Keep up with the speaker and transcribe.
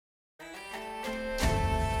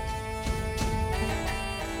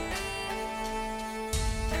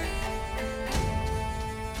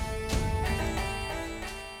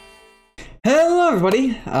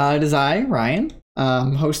everybody, it is I, Ryan,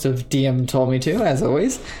 host of DM Told Me To, as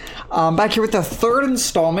always. Back here with the third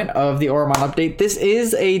installment of the Oromon update. This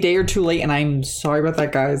is a day or two late, and I'm sorry about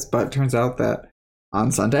that, guys, but it turns out that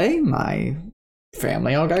on Sunday, my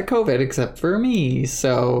family all got COVID, except for me,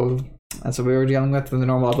 so that's what we were dealing with, and the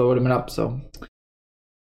normal upload would have been up, so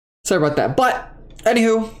sorry about that. But,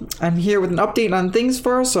 anywho, I'm here with an update on things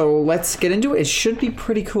for us, so let's get into it. It should be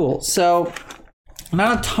pretty cool. So,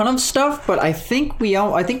 not a ton of stuff, but I think we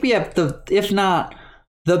have the, if not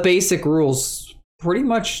the basic rules, pretty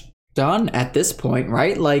much done at this point,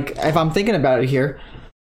 right? Like, if I'm thinking about it here.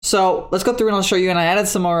 So let's go through and I'll show you. And I added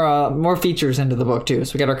some more features into the book too.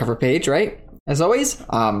 So we got our cover page, right? As always, you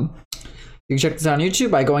can check this out on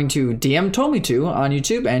YouTube by going to DM Told Me To on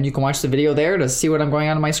YouTube, and you can watch the video there to see what I'm going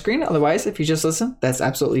on my screen. Otherwise, if you just listen, that's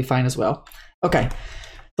absolutely fine as well. Okay.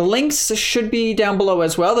 The links should be down below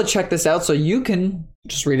as well to check this out, so you can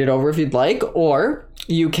just read it over if you'd like, or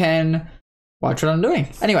you can watch what I'm doing.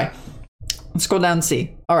 Anyway, let's go down and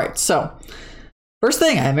see. All right, so first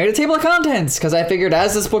thing, I made a table of contents because I figured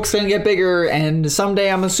as this book's going to get bigger, and someday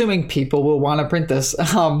I'm assuming people will want to print this.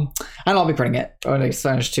 And I'll be printing it when it's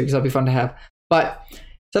finished too, because that'll be fun to have. But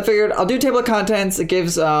so I figured I'll do table of contents. It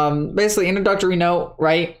gives basically introductory note,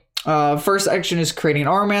 right? First section is creating an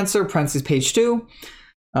Oromancer, parentheses page 2.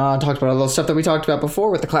 Talked about all those stuff that we talked about before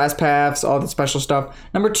with the class paths, all the special stuff.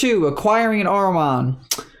 Number 2, acquiring an Oromon.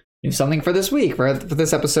 Do something for this week, for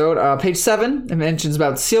this episode. Page 7, it mentions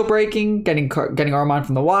about seal breaking, getting Oromon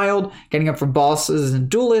from the wild, getting up for bosses and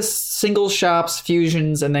duelists, single shops,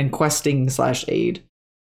 fusions, and then questing / aid.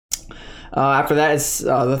 After that is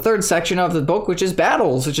the third section of the book, which is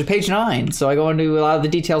battles, which is page 9. So I go into a lot of the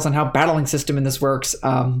details on how battling system in this works.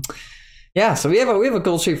 Yeah, so we have a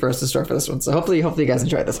cool sheet for us to start for this one. So hopefully you guys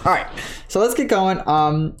enjoy this. All right, so let's get going.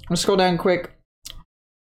 Let's scroll down quick.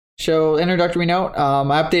 Show introductory note.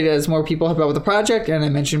 I updated as more people help out with the project, and I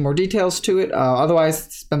mentioned more details to it. Otherwise,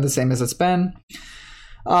 it's been the same as it's been.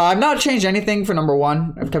 I've not changed anything for number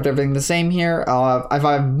 1. I've kept everything the same here.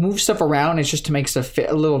 I've moved stuff around. It's just to make stuff fit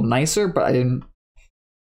a little nicer, but I didn't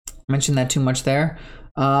mention that too much there.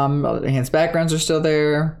 Enhanced backgrounds are still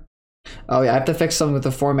there. Oh yeah, I have to fix something with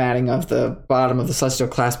the formatting of the bottom of the Celestial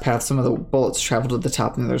class path. Some of the bullets travel to the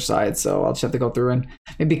top and the other side, so I'll just have to go through and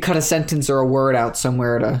maybe cut a sentence or a word out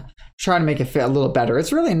somewhere to try to make it fit a little better.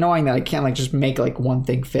 It's really annoying that I can't just make one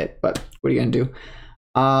thing fit, but what are you gonna do?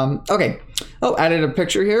 Okay. Oh, added a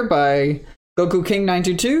picture here by Goku King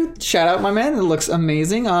 922. Shout out, my man. It looks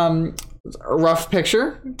amazing. A rough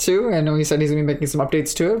picture too. I know he said he's gonna be making some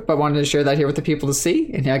updates to it, but wanted to share that here with the people to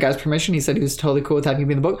see. And I got his permission. He said he was totally cool with having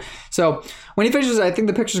me in the book. So when he finishes, I think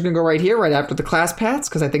the picture's gonna go right here, right after the class paths,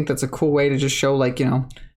 because I think that's a cool way to just show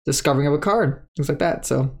discovering of a card, things like that.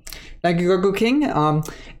 So thank you, Goku King.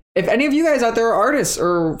 If any of you guys out there are artists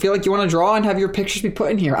or feel like you want to draw and have your pictures be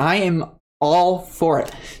put in here, I am all for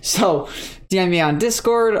it. So DM me on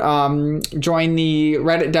Discord, join the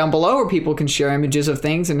Reddit down below where people can share images of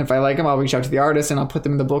things, and if I like them, I'll reach out to the artist and I'll put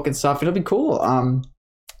them in the book and stuff. It'll be cool.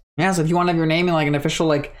 Yeah, so if you want to have your name in an official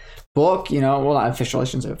book, well, not official, I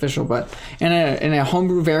shouldn't say official, but in a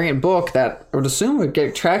homebrew variant book that I would assume would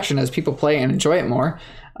get traction as people play and enjoy it more,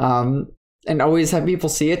 and always have people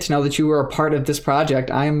see it to know that you were a part of this project,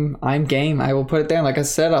 I'm game. I will put it there. And like I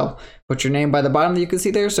said, I'll put your name by the bottom that you can see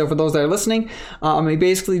there. So for those that are listening, I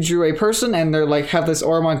basically drew a person and they're have this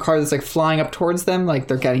Oromon card that's flying up towards them,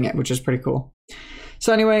 they're getting it, which is pretty cool.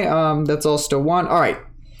 So anyway, that's all still 1. All right.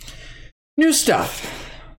 New stuff.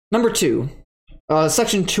 Number 2.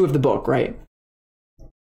 Section 2 of the book, right?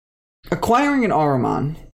 Acquiring an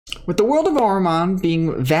Oromon. With the world of Oromon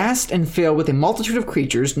being vast and filled with a multitude of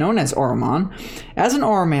creatures known as Oromon, as an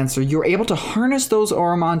Oromancer, you're able to harness those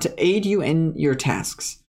Oromon to aid you in your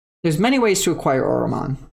tasks. There's many ways to acquire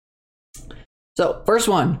Oromon. So, first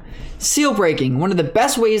one, seal breaking. One of the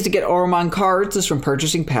best ways to get Oromon cards is from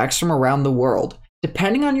purchasing packs from around the world.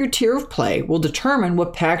 Depending on your tier of play, will determine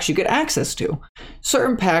what packs you get access to.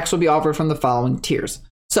 Certain packs will be offered from the following tiers.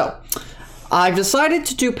 So, I've decided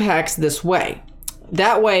to do packs this way.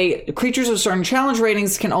 That way, creatures of certain challenge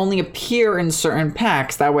ratings can only appear in certain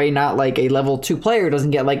packs. That way, not a level 2 player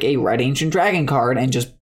doesn't get a Red Ancient Dragon card and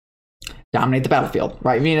just dominate the battlefield,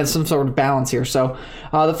 right? I mean, it's some sort of balance here. So,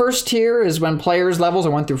 the first tier is when players' levels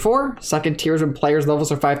are 1 through 4. Second tier is when players' levels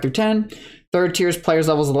are 5 through 10. Third tier is players'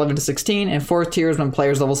 levels 11 to 16. And fourth tier is when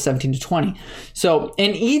players' levels 17 to 20. So,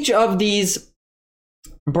 in each of these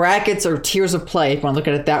brackets or tiers of play, if you want to look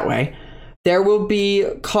at it that way, there will be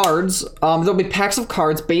cards, there'll be packs of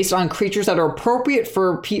cards based on creatures that are appropriate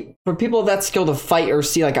for people of that skill to fight or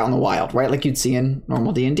see out in the wild, right? Like you'd see in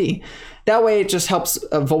normal D&D. That way it just helps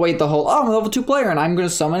avoid the whole, oh, I'm a level 2 player and I'm going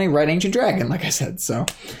to summon a Red Ancient Dragon, like I said. So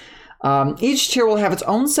each tier will have its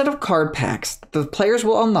own set of card packs the players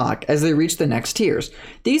will unlock as they reach the next tiers.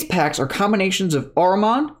 These packs are combinations of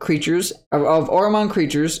Oromon creatures,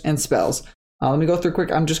 and spells. Let me go through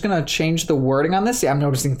quick. I'm just going to change the wording on this. Yeah, I'm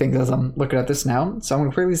noticing things as I'm looking at this now. So I'm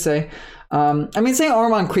going to quickly say, saying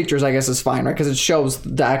Oromon creatures, I guess, is fine, right? Because it shows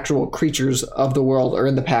the actual creatures of the world are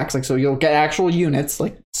in the packs. Like, so you'll get actual units,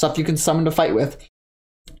 like stuff you can summon to fight with,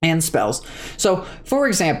 and spells. So, for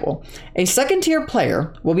example, a second tier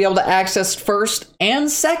player will be able to access first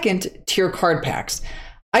and second tier card packs.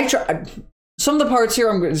 Some of the parts here,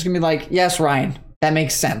 I'm just going to be like, yes, Ryan, that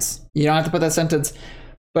makes sense. You don't have to put that sentence.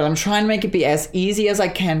 But I'm trying to make it be as easy as I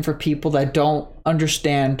can for people that don't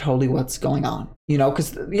understand totally what's going on. You know,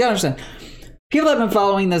 because you gotta understand, people that have been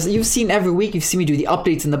following this, you've seen every week, you've seen me do the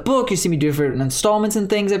updates in the book, you see me do different installments and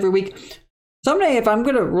things every week. Someday, if I'm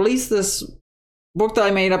going to release this book that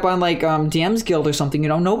I made up on like DM's Guild or something, you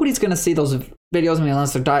know, nobody's going to see those videos, I mean,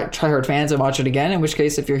 unless they're tryhard fans and watch it again, in which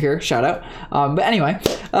case, if you're here, shout out. But anyway,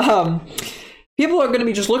 people are going to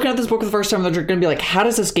be just looking at this book for the first time. They're going to be like, how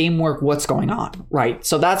does this game work? What's going on? Right.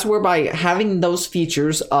 So that's where by having those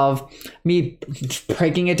features of me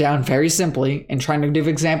breaking it down very simply and trying to give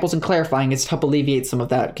examples and clarifying, it's to help alleviate some of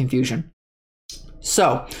that confusion.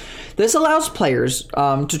 So this allows players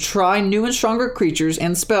to try new and stronger creatures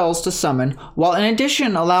and spells to summon, while in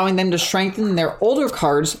addition allowing them to strengthen their older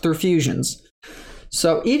cards through fusions.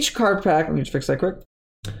 So each card pack, let me just fix that quick.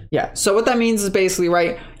 Yeah, so what that means is basically,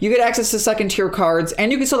 right, you get access to second tier cards,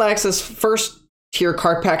 and you can still access first tier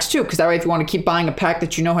card packs too, because that way if you want to keep buying a pack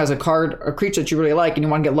that you know has a creature that you really like, and you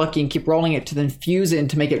want to get lucky and keep rolling it to then fuse it and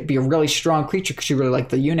to make it be a really strong creature because you really like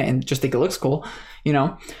the unit and just think it looks cool, you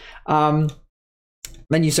know,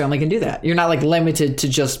 then you certainly can do that. You're not like limited to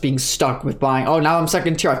just being stuck with buying, oh, now I'm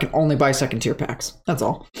second tier, I can only buy second tier packs. That's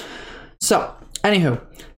all. So, anywho,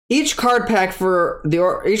 Each card pack for the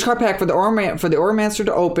Oromancer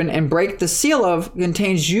to open and break the seal of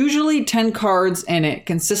contains usually 10 cards in it,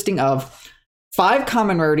 consisting of 5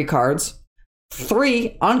 common rarity cards,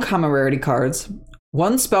 3 uncommon rarity cards,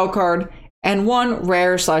 1 spell card, and 1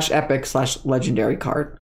 rare/epic/legendary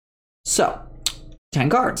card. So, 10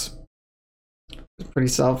 cards. Pretty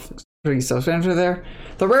self-explanatory there.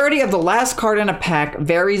 The rarity of the last card in a pack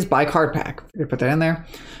varies by card pack. I'm gonna put that in there.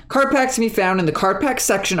 Card packs can be found in the card pack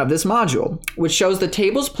section of this module, which shows the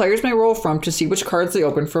tables players may roll from to see which cards they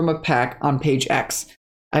open from a pack on page X.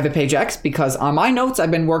 I have a page X because on my notes,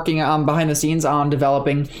 I've been working on behind the scenes on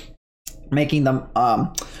developing, making them,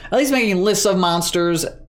 at least making lists of monsters.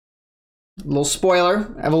 Little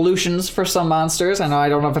spoiler, evolutions for some monsters. I know I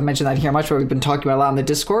don't know if I mentioned that here much, but we've been talking about a lot in the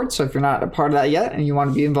Discord. So if you're not a part of that yet and you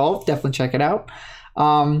want to be involved, definitely check it out.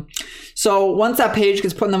 So once that page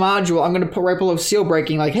gets put in the module, I'm going to put right below seal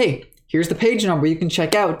breaking, like, hey, here's the page number you can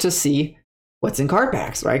check out to see what's in card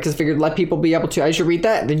packs, right? Because I figured let people be able to, as you read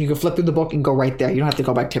that, then you can flip through the book and go right there. You don't have to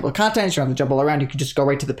go back to table of contents. You don't have to jumble around. You can just go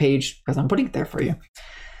right to the page because I'm putting it there for you.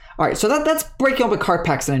 All right, so that's breaking up with card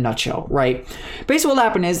packs in a nutshell, right? Basically what will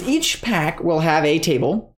happen is each pack will have a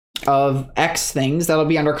table of X things that'll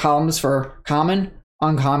be under columns for common,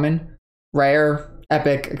 uncommon, rare,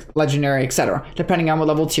 epic, legendary, etc., depending on what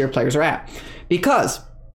level tier players are at. Because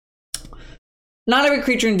not every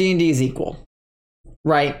creature in D&D is equal,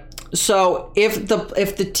 right? So if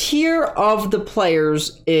the tier of the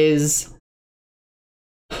players is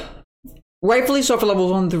rightfully so for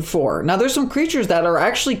levels 1 through 4. Now, there's some creatures that are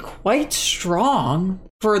actually quite strong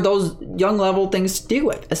for those young level things to deal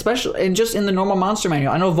with, especially and just in the normal monster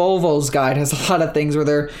manual. I know Volvo's guide has a lot of things where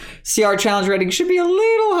their CR challenge rating should be a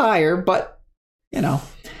little higher, but you know.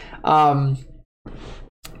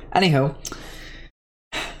 Anywho,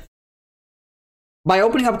 by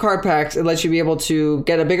opening up card packs, it lets you be able to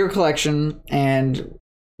get a bigger collection, and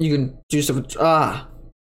you can do stuff.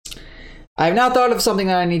 I've now thought of something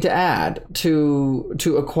that I need to add to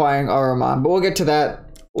acquiring Oromon, but we'll get to that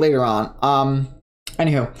later on.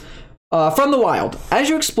 Anywho, from the wild. As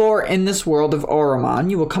you explore in this world of Oromon,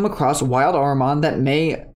 you will come across wild Oromon that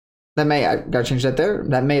may, I gotta change that there,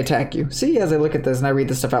 that may attack you. See, as I look at this and I read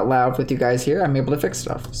this stuff out loud with you guys here, I'm able to fix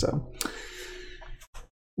stuff, so.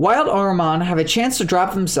 Wild Oromon have a chance to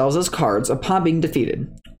drop themselves as cards upon being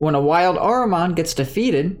defeated. When a wild Oromon gets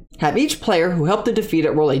defeated, have each player who helped to defeat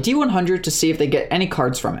it roll a d100 to see if they get any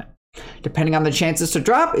cards from it. Depending on the chances to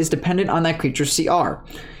drop is dependent on that creature's CR.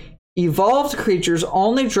 Evolved creatures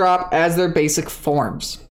only drop as their basic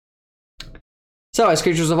forms. So as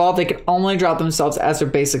creatures evolve, they can only drop themselves as their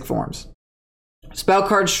basic forms. Spell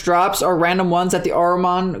cards drops are random ones that the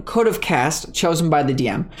Oromon could have cast, chosen by the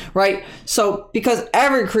DM, right? So, because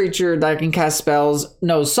every creature that can cast spells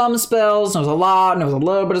knows some spells, knows a lot, knows a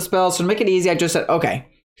little bit of spells. So to make it easy, I just said, okay,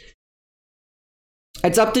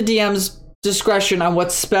 it's up to DM's discretion on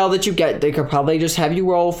what spell that you get. They could probably just have you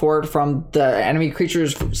roll for it from the enemy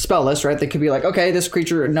creature's spell list, right? They could be like, okay, this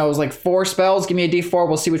creature knows like 4 spells. Give me a D4.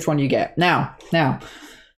 We'll see which one you get. Now,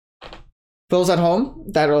 those at home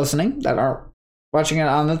that are listening, that are watching it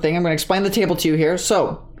on the thing, I'm going to explain the table to you here.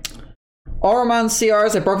 So, Oromon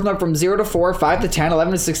CRs, I broke them up from 0 to 4, 5 to 10,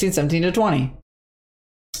 11 to 16, 17 to 20.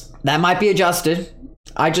 That might be adjusted.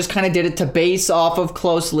 I just kind of did it to base off of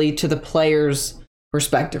closely to the player's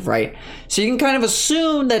perspective, right? So you can kind of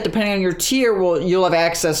assume that depending on your tier, you'll have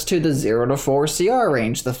access to the 0 to 4 CR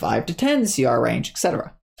range, the 5 to 10 CR range,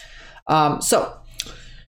 etc. So,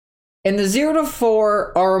 in the 0 to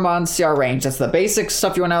 4 Oromon CR range, that's the basic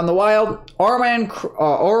stuff you want out in the wild,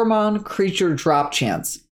 Oromon creature drop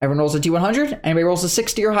chance. Everyone rolls a D100. Anybody rolls a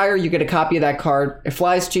 60 or higher, you get a copy of that card. It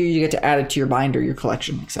flies to you, you get to add it to your binder, your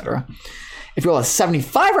collection, etc. If you roll a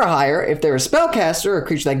 75 or higher, if they're a spellcaster, or a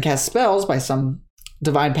creature that can cast spells by some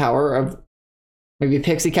divine power of maybe a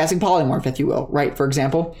pixie casting polymorph, if you will, right? For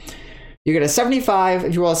example, you get a 75.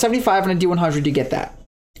 If you roll a 75 and a D100, you get that.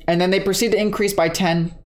 And then they proceed to increase by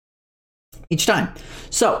 10 each time.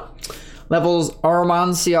 So, levels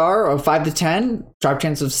Oromon CR of 5 to 10, drop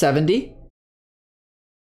chance of 70.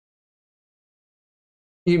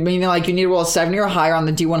 You mean like you need to roll a 70 or higher on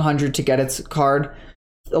the D100 to get its card.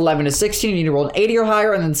 11 to 16, you need to roll an 80 or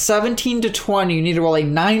higher, and then 17 to 20, you need to roll a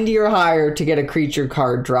 90 or higher to get a creature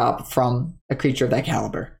card drop from a creature of that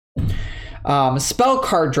caliber. Spell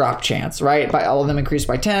card drop chance, right? By all of them increased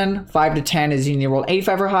by 10. 5 to 10 is you need to roll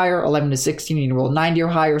 85 or higher. 11 to 16, you need to roll 90 or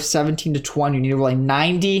higher. 17 to 20, you need to roll a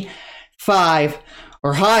 95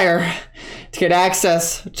 or higher to get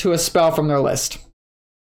access to a spell from their list.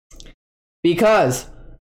 Because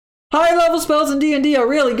high level spells in D&D are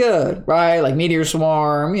really good, right? Like Meteor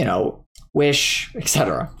Swarm, Wish,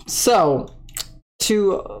 etc. So,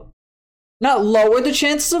 to not lower the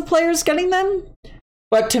chances of players getting them,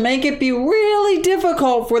 but to make it be really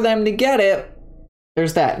difficult for them to get it,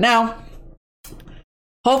 there's that. Now,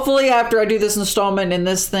 hopefully after I do this installment in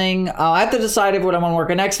this thing, I have to decide what I want to work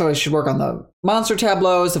on next. If I should work on the monster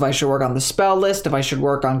tableaus, if I should work on the spell list, if I should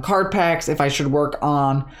work on card packs, if I should work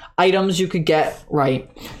on items you could get,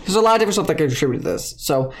 right? There's a lot of different stuff that could contribute to this.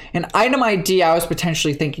 So an item idea I was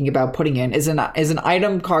potentially thinking about putting in is an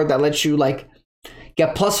item card that lets you like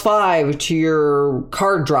get +5 to your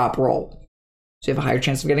card drop roll. So you have a higher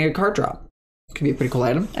chance of getting a card drop. Could be a pretty cool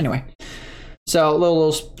item. Anyway. So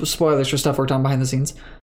little spoilers for stuff worked on behind the scenes.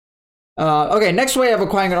 Okay, next way of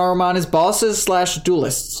acquiring an Oromon is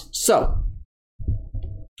bosses/duelists. So,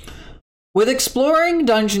 with exploring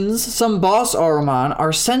dungeons, some boss Oromon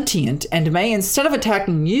are sentient and may, instead of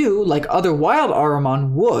attacking you like other wild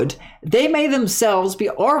Oromon would, they may themselves be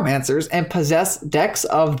Oromancers and possess decks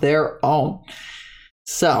of their own.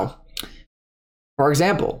 So, for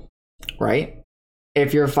example, right?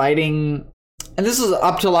 If you're fighting, and this is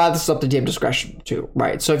up to a lot of this is up to DM discretion too,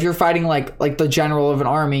 right? So if you're fighting like the general of an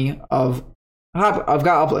army of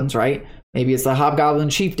goblins, right? Maybe it's the Hobgoblin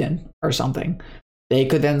Chieftain or something. They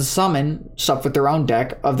could then summon stuff with their own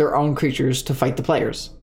deck of their own creatures to fight the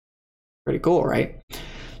players. Pretty cool, right?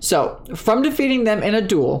 So from defeating them in a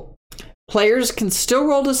duel, players can still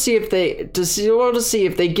roll to see if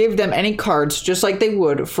they give them any cards, just like they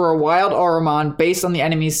would for a wild Oromon based on the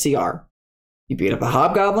enemy's CR. You beat up a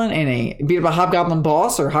Hobgoblin beat up a Hobgoblin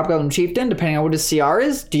boss or Hobgoblin Chieftain, depending on what his CR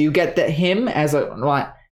is. Do you get him as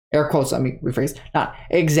air quotes, let me rephrase, not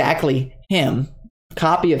exactly him,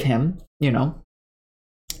 copy of him,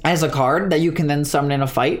 as a card that you can then summon in a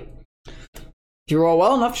fight? If you roll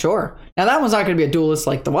well enough, sure. Now that one's not going to be a duelist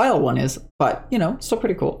like the wild one is, but, still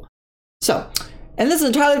pretty cool. So, and this is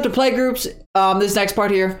entirely up to playgroups, this next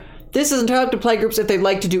part here. This is entirely up to playgroups if they'd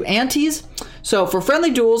like to do antes. So for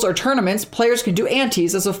friendly duels or tournaments, players can do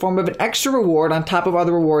antes as a form of an extra reward on top of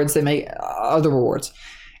other rewards they may other rewards.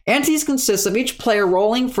 Antes consists of each player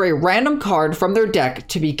rolling for a random card from their deck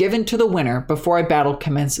to be given to the winner before a battle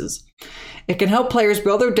commences. It can help players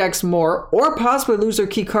build their decks more or possibly lose their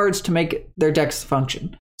key cards to make their decks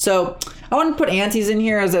function. So I want to put antes in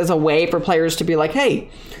here as a way for players to be like, hey,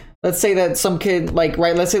 let's say that some kid,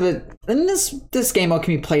 let's say that in this game mode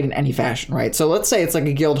can be played in any fashion, right? So let's say it's like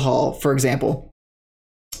a guild hall, for example.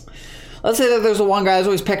 Let's say that there's one guy who's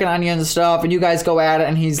always picking on you and stuff, and you guys go at it,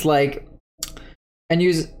 and he's like, and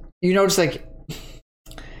you notice like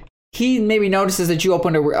he maybe notices that you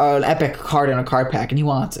opened an epic card in a card pack and he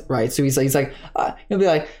wants it, right? So he'll be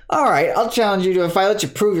like, all right, I'll challenge you to a fight. Let you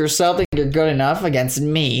prove yourself that you're good enough against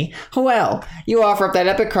me. Well, you offer up that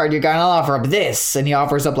epic card you got, and I'll offer up this. And he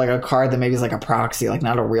offers up like a card that maybe is like a proxy, like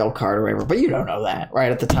not a real card or whatever, but you don't know that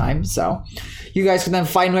right at the time. So you guys can then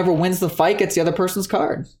fight, and whoever wins the fight gets the other person's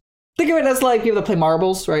card. Think of it as like people that play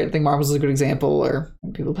marbles, right? I think marbles is a good example, or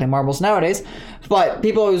people play marbles nowadays. But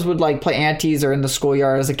people always would like play antes or in the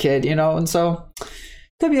schoolyard as a kid, you know? And so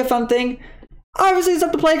could be a fun thing. Obviously, it's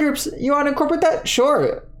up to playgroups. You want to incorporate that?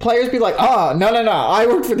 Sure. Players be like, oh, no. I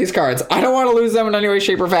worked for these cards. I don't want to lose them in any way,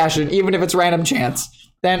 shape, or fashion, even if it's random chance.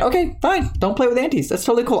 Then, okay, fine. Don't play with antes. That's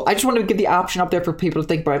totally cool. I just wanted to give the option up there for people to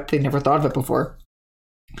think about if they never thought of it before.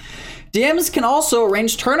 DMs can also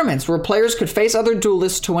arrange tournaments where players could face other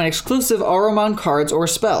duelists to win exclusive Ahriman cards or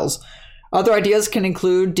spells. Other ideas can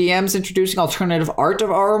include DMs introducing alternative art of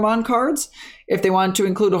Ahriman cards if they want to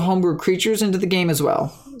include homebrew creatures into the game as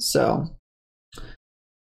well. So,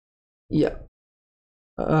 yeah.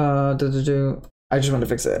 I just want to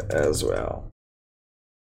fix it as well.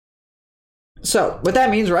 So, what that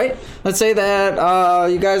means, right? Let's say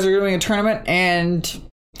that you guys are doing a tournament and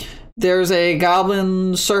there's a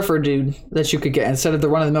goblin surfer dude that you could get instead of the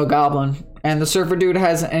run-of-the-mill goblin. And the surfer dude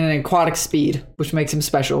has an aquatic speed, which makes him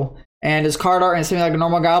special. And his card art is something like a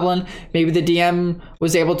normal goblin. Maybe the DM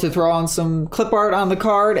was able to throw on some clip art on the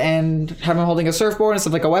card and have him holding a surfboard instead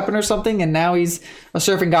of like a weapon or something. And now he's a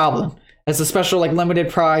surfing goblin. It's a special like limited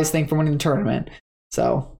prize thing for winning the tournament.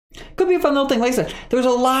 So could be a fun little thing. Like I said, there's a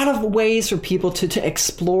lot of ways for people to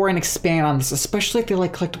explore and expand on this, especially if they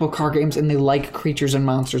like collectible card games and they like creatures and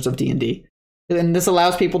monsters of D&D. And this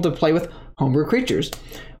allows people to play with homebrew creatures,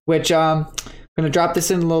 which I'm going to drop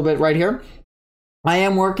this in a little bit right here. I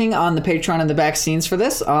am working on the Patreon and the back scenes for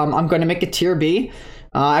this. I'm going to make a tier B.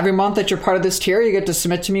 Every month that you're part of this tier, you get to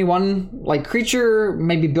submit to me one like creature,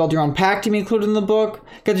 maybe build your own pack to be included in the book.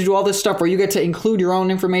 Get to do all this stuff where you get to include your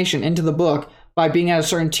own information into the book by being at a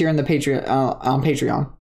certain tier in the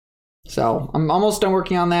Patreon. So I'm almost done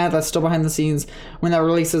working on that. That's still behind the scenes. When that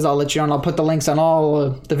releases, I'll let you know, and I'll put the links on all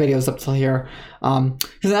of the videos up till here.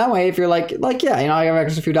 Because that way, if you're like, yeah, you know, I have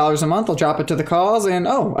extra few dollars a month, I'll drop it to the cause, and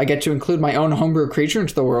I get to include my own homebrew creature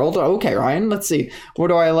into the world. Okay, Ryan, let's see. What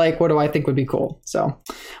do I like? What do I think would be cool? So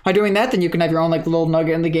by doing that, then you can have your own like little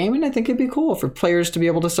nugget in the game, and I think it'd be cool for players to be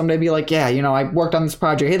able to someday be like, yeah, you know, I worked on this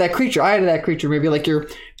project. Hey, that creature, I added that creature. Maybe like your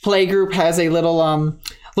play group has a little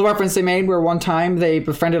reference they made where one time they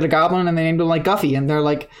befriended a goblin and they named him like Guffy, and they're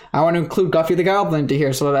like, I want to include Guffy the Goblin into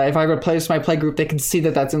here so that if I replace my play group, they can see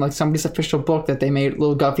that that's in like somebody's official book that they made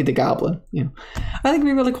little Guffy the Goblin. You know, I think it'd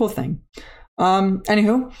be a really cool thing.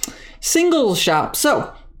 Anywho, singles shop.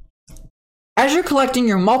 So as you're collecting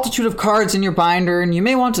your multitude of cards in your binder, and you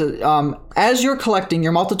may want to, as you're collecting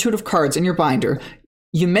your multitude of cards in your binder,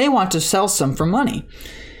 you may want to sell some for money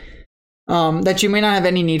that you may not have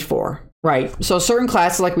any need for. Right. So certain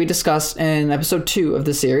classes, like we discussed in episode 2 of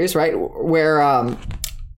the series, right, where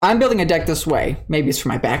I'm building a deck this way. Maybe it's for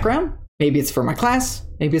my background. Maybe it's for my class.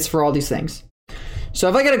 Maybe it's for all these things. So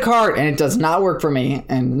if I get a card and it does not work for me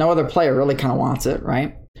and no other player really kind of wants it,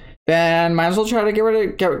 right, then might as well try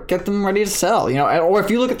to get them ready to sell, you know. Or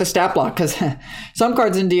if you look at the stat block, because some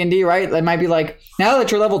cards in D&D, right, they might be like, now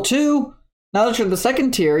that you're level 2, now that you're the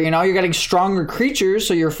second tier, you know, you're getting stronger creatures.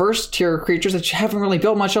 So your first tier creatures that you haven't really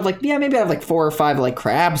built much of, like, yeah, maybe I have like 4 or 5 like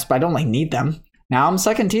crabs, but I don't like need them. Now I'm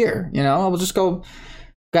second tier, you know, I'll just go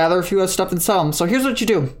gather a few stuff and sell them. So here's what you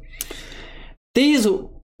do. These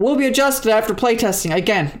will be adjusted after playtesting.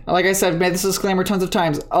 Again, like I said, made this disclaimer tons of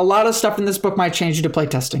times. A lot of stuff in this book might change due to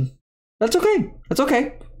playtesting. That's okay. That's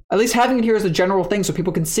okay. At least having it here as a general thing so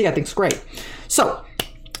people can see, I think is great. So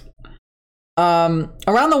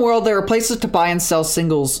around the world, there are places to buy and sell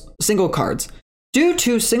single cards. Due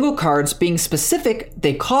to single cards being specific,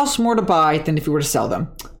 they cost more to buy than if you were to sell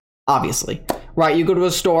them. Obviously. Right, you go to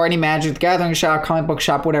a store, any Magic the Gathering shop, comic book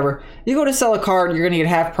shop, whatever. You go to sell a card, you're going to get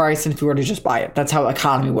half price than if you were to just buy it. That's how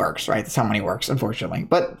economy works, right? That's how money works, unfortunately.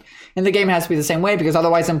 But in the game, it has to be the same way, because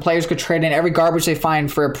otherwise then players could trade in every garbage they find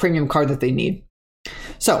for a premium card that they need.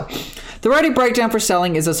 So, the ready breakdown for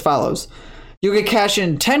selling is as follows. You can cash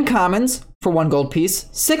in 10 commons for 1 gold piece,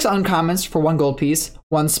 6 uncommons for 1 gold piece,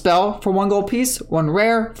 1 spell for 1 gold piece, 1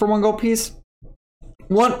 rare for 1 gold piece,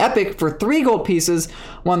 1 epic for 3 gold pieces,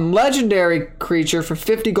 1 legendary creature for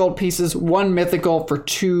 50 gold pieces, 1 mythical for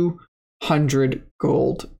 200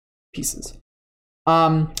 gold pieces.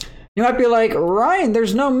 You might be like, Ryan,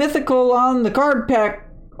 there's no mythical on the card pack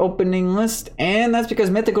opening list, and that's because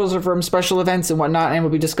mythicals are from special events and whatnot, and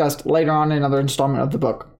will be discussed later on in another installment of the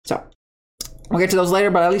book. So We'll get to those later,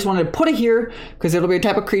 but I at least wanted to put it here because it'll be a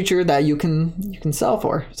type of creature that you can sell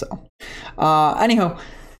for. So, anyhow,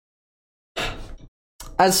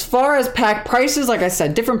 as far as pack prices, like I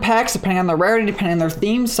said, different packs depending on their rarity, depending on their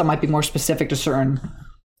themes. Some might be more specific to certain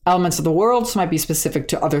elements of the world. Some might be specific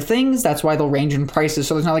to other things. That's why they'll range in prices.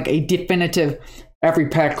 So there's not like a definitive every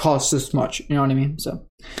pack costs this much. You know what I mean? So,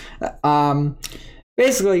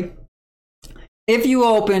 basically, if you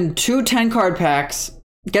open 2 10-card packs,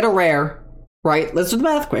 get a rare. Right, let's do the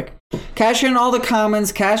math quick. Cash in all the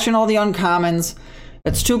commons, cash in all the uncommons.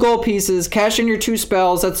 That's 2 gold pieces. Cash in your 2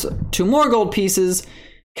 spells. That's 2 more gold pieces.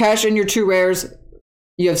 Cash in your 2 rares.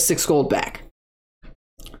 You have 6 gold back.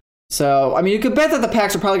 So, I mean, you could bet that the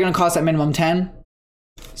packs are probably going to cost at minimum 10.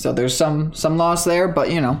 So there's some loss there,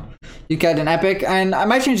 but you know, you get an epic, and I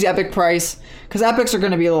might change the epic price because epics are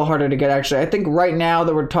going to be a little harder to get. Actually, I think right now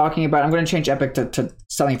that we're talking about, I'm going to change epic to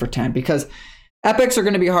selling for 10 because epics are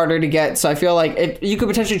going to be harder to get, so I feel like if you could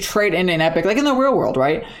potentially trade in an epic, like in the real world,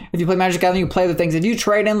 right? If you play Magic the Gathering, you play the things. If you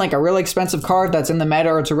trade in like a really expensive card that's in the meta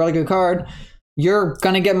or it's a really good card, you're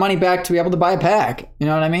going to get money back to be able to buy a pack. You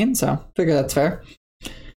know what I mean? So I figure that's fair.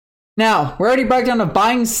 Now, we're already back down to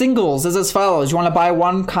buying singles as as follows. You want to buy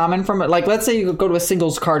 1 common from it. Like, let's say you go to a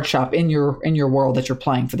singles card shop in your world that you're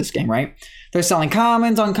playing for this game, right? They're selling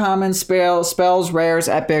commons, uncommons, spells, rares,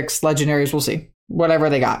 epics, legendaries. We'll see. Whatever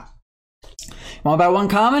they got. Want to buy 1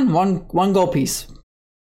 common? One gold piece.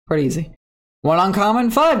 Pretty easy. 1 uncommon,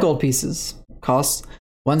 5 gold pieces. Costs.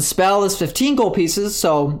 1 spell is 15 gold pieces,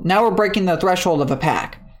 so now we're breaking the threshold of a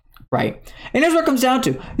pack, right? And here's what it comes down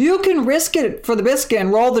to. You can risk it for the biscuit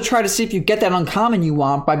and roll to try to see if you get that uncommon you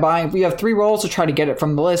want by buying. We have 3 rolls to try to get it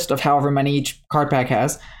from the list of however many each card pack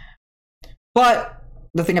has. But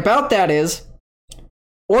the thing about that is,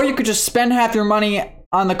 or you could just spend half your money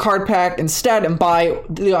on the card pack instead and buy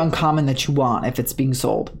the uncommon that you want if it's being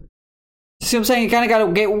sold. See what I'm saying? You kind of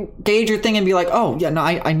got to gauge your thing and be like, oh yeah, no,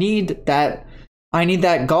 I need that. I need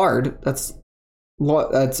that guard. I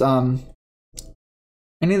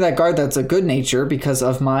need that guard that's a good nature because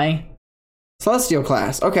of my Celestial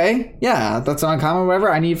class. Okay, yeah, that's an uncommon,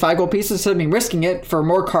 whatever. I need 5 gold pieces instead of me risking it for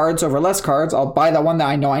more cards over less cards. I'll buy the one that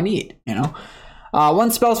I know I need, you know?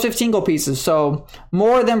 1 spell is 15 gold pieces, so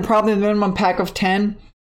more than probably the minimum pack of 10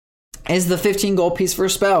 is the 15 gold piece for a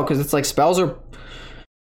spell, because it's like spells are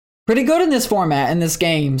pretty good in this format, in this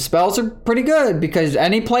game. Spells are pretty good, because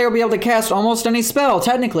any player will be able to cast almost any spell,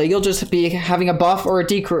 technically. You'll just be having a buff or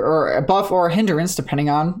a buff or a hindrance,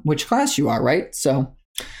 depending on which class you are, right? So,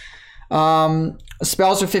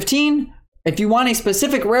 spells are 15. If you want a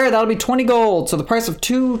specific rare, that'll be 20 gold. So the price of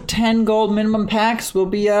 2 10 gold minimum packs will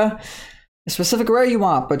be a specific rare you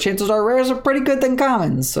want, but chances are rares are pretty good than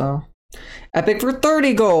commons. So epic for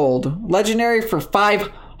 30 gold, legendary for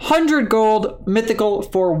 500 gold, mythical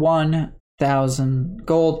for 1,000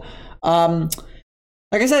 gold. Like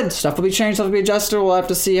I said, stuff will be changed, stuff will be adjusted. We'll have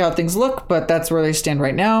to see how things look, but that's where they stand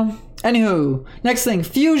right now. Anywho, next thing,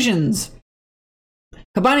 fusions.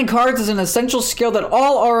 Combining cards is an essential skill that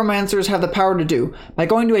all Aurancers have the power to do. By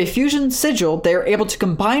going to a fusion sigil, they are able to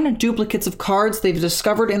combine duplicates of cards they've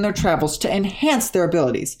discovered in their travels to enhance their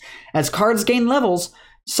abilities. As cards gain levels,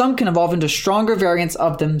 some can evolve into stronger variants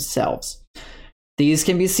of themselves. These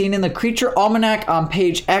can be seen in the Creature Almanac on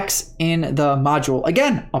page X in the module.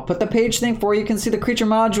 Again, I'll put the page thing for you can see the Creature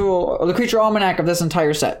module, or the Creature Almanac of this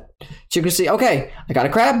entire set. So you can see, okay, I got a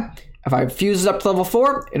crab. If I fuse it up to level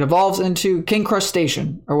 4, it evolves into King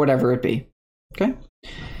Crustacean, or whatever it be. Okay?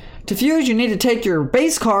 To fuse, you need to take your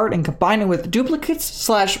base card and combine it with duplicates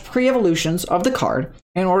 / pre-evolutions of the card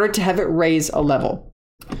in order to have it raise a level.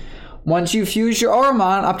 Once you fuse your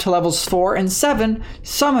Auramon up to levels 4 and 7,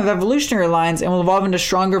 some have evolutionary lines and will evolve into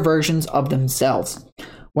stronger versions of themselves.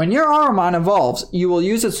 When your Auramon evolves, you will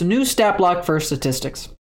use its new stat block for statistics.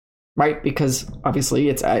 Right, because obviously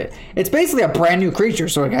it's basically a brand new creature,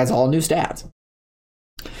 so it has all new stats.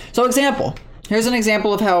 So example, here's an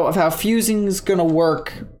example of how fusing's gonna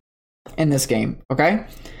work in this game. Okay,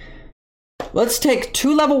 let's take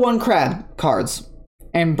 2 level 1 crab cards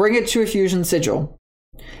and bring it to a fusion sigil.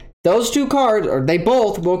 Those 2 cards, or they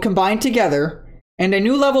both, will combine together, and a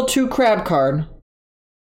new level 2 crab card.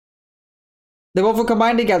 They both will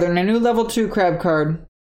combine together, and a new level 2 crab card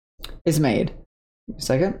is made. A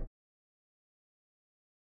second.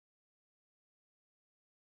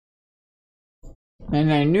 And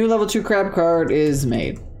a new level 2 crab card is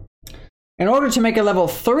made. In order to make a level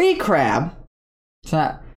 3 crab,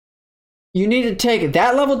 you need to take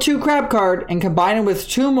that level 2 crab card and combine it with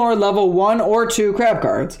 2 more level 1 or 2 crab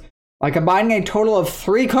cards. By combining a total of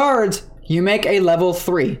 3 cards, you make a level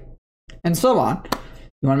 3. And so on.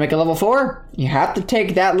 You want to make a level 4? You have to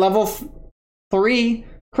take that level 3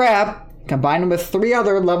 crab, combine them with 3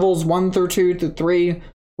 other levels 1 through 2 to 3,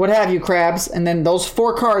 what have you, crabs, and then those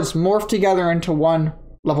 4 cards morph together into one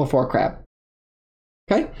level 4 crab.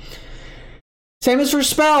 Okay? Same as for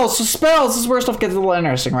spells. So spells is where stuff gets a little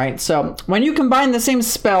interesting, right? So when you combine the same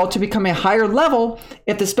spell to become a higher level,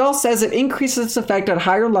 if the spell says it increases its effect at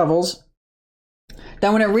higher levels,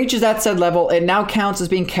 then when it reaches that said level, it now counts as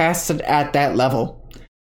being casted at that level.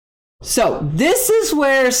 So this is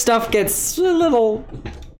where stuff gets a little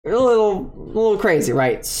crazy,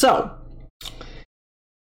 right? So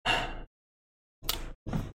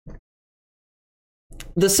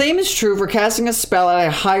the same is true for casting a spell at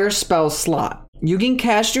a higher spell slot. You can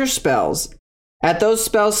cast your spells at those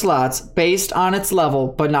spell slots based on its level,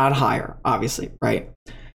 but not higher, obviously, right?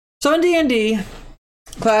 So in D&D,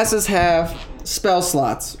 classes have spell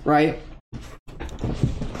slots, right?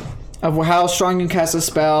 Of how strong you can cast a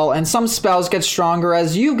spell, and some spells get stronger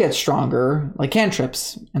as you get stronger, like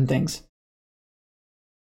cantrips and things.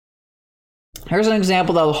 Here's an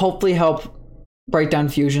example that will hopefully help break down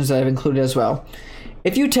fusions that I've included as well.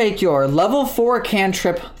 If you take your level 4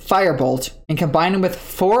 cantrip Firebolt and combine them with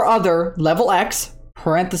 4 other level X,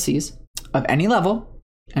 parentheses, of any level,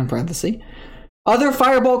 and parentheses, other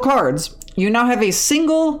Firebolt cards, you now have a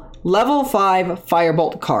single level 5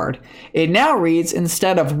 Firebolt card. It now reads,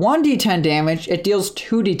 instead of 1d10 damage, it deals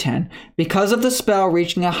 2d10 because of the spell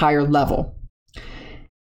reaching a higher level.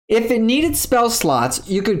 If it needed spell slots,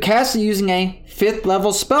 you could cast it using a 5th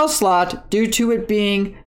level spell slot due to it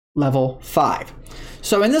being level 5.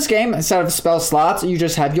 So in this game, instead of spell slots, you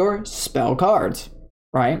just have your spell cards,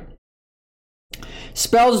 right?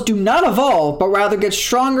 Spells do not evolve, but rather get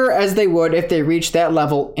stronger as they would if they reach that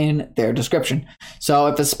level in their description. So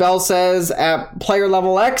if a spell says at player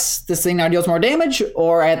level X, this thing now deals more damage,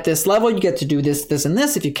 or at this level, you get to do this, this, and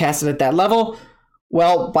this if you cast it at that level.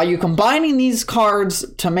 Well, by you combining these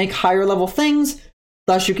cards to make higher level things,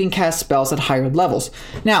 thus you can cast spells at higher levels.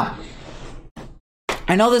 Now,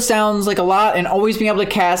 I know this sounds like a lot, and always being able to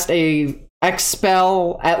cast a X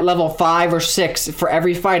spell at level 5 or 6 for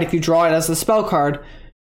every fight if you draw it as the spell card,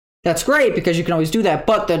 that's great because you can always do that.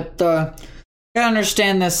 But you gotta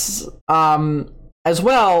understand this as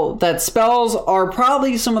well, that spells are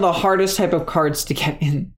probably some of the hardest type of cards to get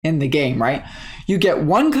in the game, right? You get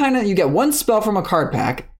one spell from a card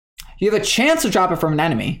pack. You have a chance to drop it from an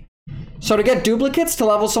enemy. So to get duplicates to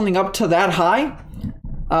level something up to that high,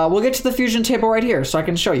 we'll get to the fusion table right here so I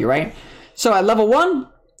can show you, right? So at level 1,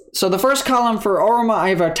 so the first column for Oromon, I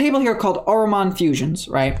have a table here called Oromon Fusions,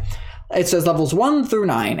 right? It says levels 1 through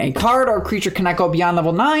 9. A card or creature cannot go beyond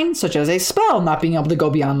level 9, such as a spell not being able to go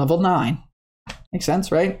beyond level 9. Makes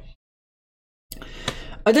sense, right?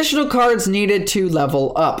 Additional cards needed to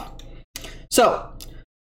level up. So,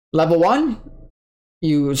 level 1,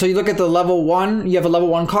 you look at the level 1, you have a level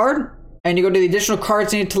 1 card, and you go to the additional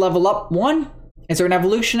cards needed to level up 1. Is there an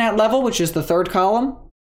evolution at level, which is the third column?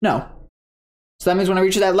 No. So that means when I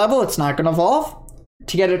reach that level, it's not going to evolve.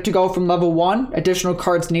 To get it to go from level 1, additional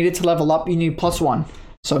cards needed to level up, you need +1.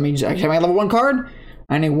 So it means I have my level 1 card,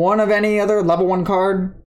 I need one of any other level 1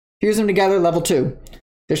 card, fuse them together, level 2.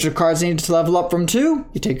 Additional cards needed to level up from 2,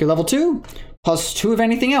 you take your level 2, +2 of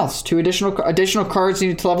anything else. 2 additional cards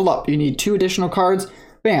needed to level up. You need 2 additional cards,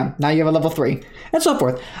 bam, now you have a level 3, and so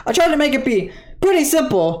forth. I tried to make it be pretty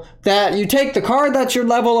simple, that you take the card that's your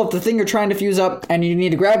level of the thing you're trying to fuse up, and you need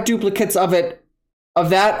to grab duplicates of it, of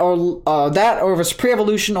that, or if it's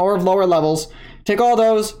pre-evolution or of lower levels. Take all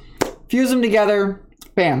those, fuse them together,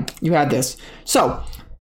 bam, you had this. So,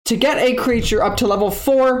 to get a creature up to level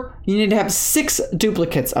 4, you need to have 6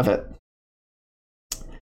 duplicates of it.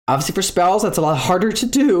 Obviously for spells, that's a lot harder to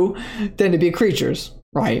do than to be creatures,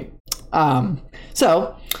 right?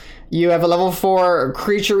 So, you have a level 4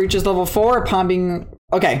 creature reaches level 4 upon being...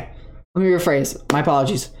 Okay, let me rephrase. My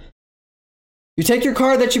apologies. You take your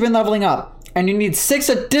card that you've been leveling up, and you need 6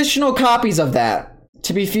 additional copies of that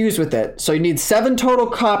to be fused with it. So you need 7 total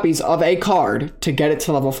copies of a card to get it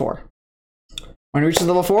to level 4. When it reaches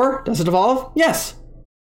level 4, does it evolve? Yes.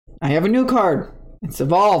 I have a new card. It's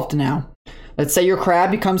evolved now. Let's say your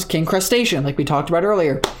crab becomes King Crustacean, like we talked about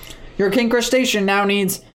earlier. Your King Crustacean now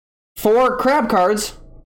needs 4 crab cards,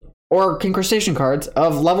 or King Crustacean cards,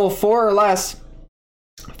 of level 4 or less,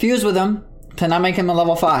 fuse with them to now make him a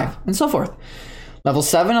level 5, and so forth. Level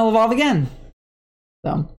 7 will evolve again.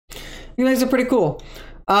 So, you guys are pretty cool.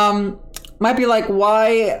 Might be like,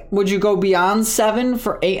 why would you go beyond 7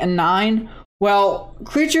 for 8 and 9? Well,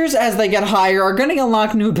 creatures as they get higher are going to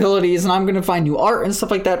unlock new abilities, and I'm going to find new art and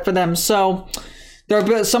stuff like that for them. So,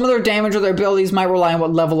 some of their damage or their abilities might rely on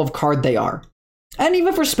what level of card they are. And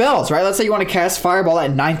even for spells, right? Let's say you want to cast Fireball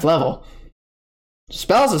at 9th level.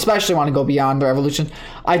 Spells especially want to go beyond their evolution.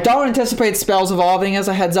 I don't anticipate spells evolving as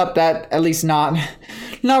a heads up, that at least not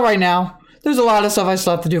right now. There's a lot of stuff I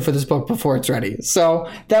still have to do for this book before it's ready. So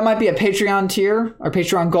that might be a Patreon tier or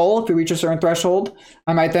Patreon goal. If we reach a certain threshold,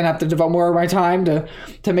 I might then have to devote more of my time to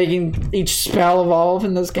making each spell evolve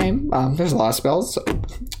in this game. There's a lot of spells, so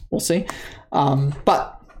we'll see.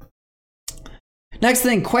 But next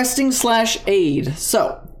thing, questing / aid.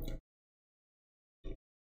 So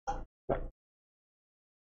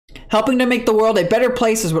helping to make the world a better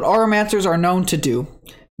place is what Auramancers are known to do.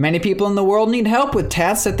 Many people in the world need help with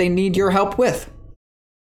tasks that they need your help with.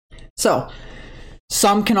 So,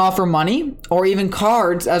 some can offer money or even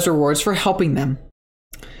cards as rewards for helping them.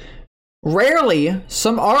 Rarely,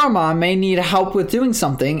 some Auramon may need help with doing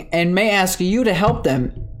something and may ask you to help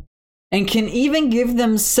them, and can even give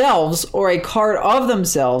themselves or a card of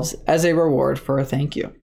themselves as a reward for a thank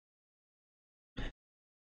you.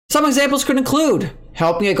 Some examples could include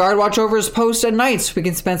helping a guard watch over his post at night so he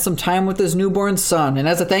can spend some time with his newborn son. And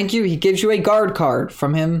as a thank you, he gives you a guard card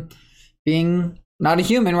from him being not a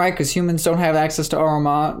human, right? Because humans don't have access to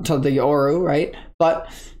Auramon, to the Oru, right?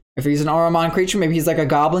 But if he's an Auramon creature, maybe he's like a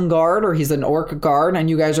goblin guard or he's an orc guard and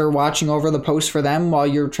you guys are watching over the post for them while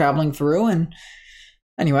you're traveling through. And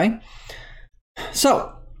anyway,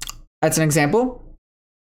 so that's an example.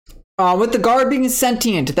 With the guard being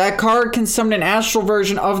sentient, that card can summon an astral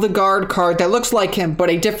version of the guard card that looks like him, but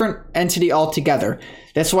a different entity altogether.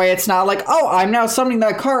 This way it's not like, oh, I'm now summoning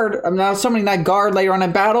that card, I'm now summoning that guard later on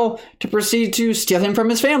in battle to proceed to steal him from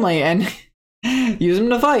his family and use him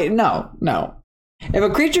to fight. No. If a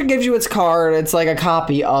creature gives you its card, it's like a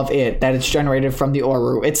copy of it that it's generated from the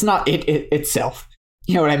Oru. It's not it itself.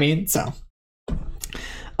 You know what I mean? So,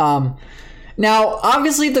 now,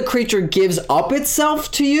 obviously, if the creature gives up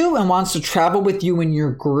itself to you and wants to travel with you in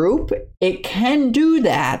your group, it can do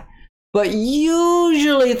that. But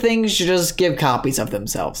usually things just give copies of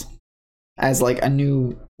themselves as like a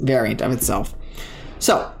new variant of itself.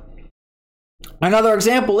 So, another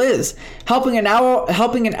example is helping an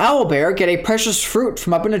owl bear get a precious fruit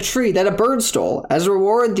from up in a tree that a bird stole. As a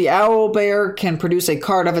reward, the owl bear can produce a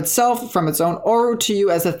card of itself from its own Oru to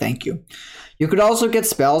you as a thank you. You could also get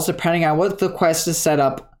spells depending on what the quest is set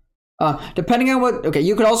up.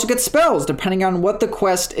 You could also get spells depending on what the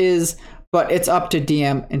quest is, but it's up to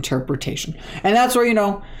DM interpretation. And that's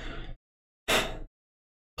where,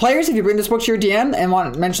 players, if you bring this book to your DM and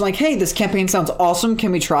want to mention like, hey, this campaign sounds awesome,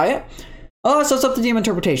 can we try it? Oh, so it's up to DM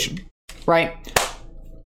interpretation, right?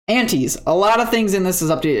 Antes, a lot of things in this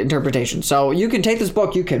is up to interpretation. So you can take this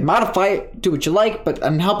book, you can modify it, do what you like, but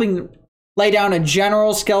I'm helping lay down a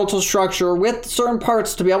general skeletal structure with certain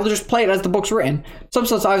parts to be able to just play it as the book's written. Some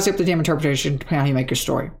stuff's obviously up to DM interpretation, depending on how you make your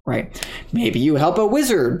story, right? Maybe you help a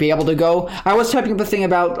wizard be able to go. I was typing up a thing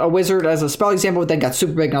about a wizard as a spell example, but then got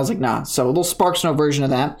super big, and I was like, nah. So a little Sparks Note version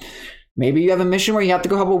of that. Maybe you have a mission where you have to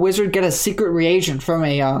go help a wizard get a secret reagent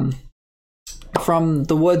from from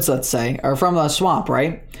the woods, let's say, or from the swamp,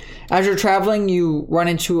 right? As you're traveling, you run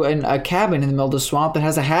into a cabin in the middle of the swamp that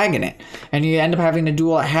has a hag in it. And you end up having to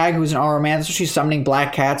duel a hag who's an Auramancer. She's summoning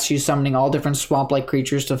black cats. She's summoning all different swamp-like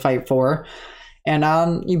creatures to fight for her. And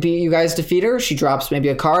you guys defeat her. She drops maybe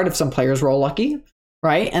a card if some players roll lucky,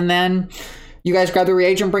 right? And then you guys grab the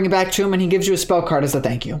reagent, bring it back to him, and he gives you a spell card as a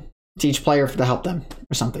thank you to each player to help them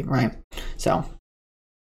or something, right? So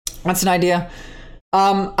that's an idea.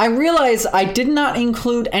 I realize I did not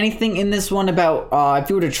include anything in this one about if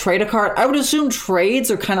you were to trade a card. I would assume trades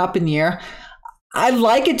are kind of up in the air. I'd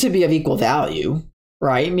like it to be of equal value,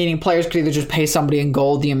 right? Meaning players could either just pay somebody in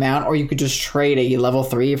gold the amount, or you could just trade a level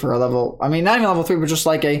 3 for a level... I mean, not even level 3, but just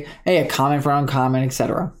like a common for uncommon,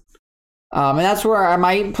 etc. And that's where I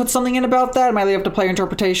might put something in about that. I might leave up to player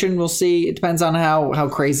interpretation. We'll see. It depends on how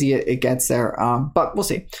crazy it gets there. But we'll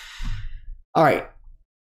see. All right.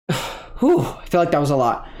 Whew, I feel like that was a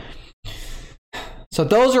lot. So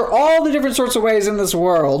those are all the different sorts of ways in this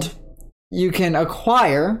world you can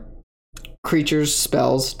acquire creatures,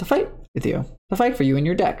 spells to fight with you, to fight for you in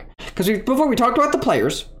your deck. Because before we talked about the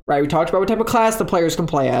players, right? We talked about what type of class the players can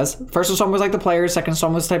play as. First installment was like the players. Second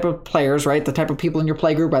installment was the type of players, right? The type of people in your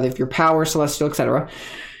play group, whether if you're power, celestial, etc.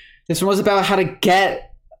 This one was about how to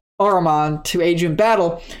get Auramon to aid you in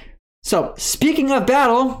battle. So speaking of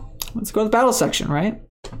battle, let's go to the battle section, right?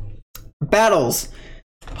 Battles.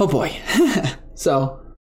 Oh boy. So.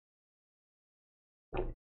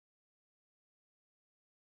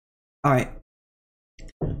 All right.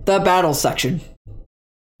 The battle section.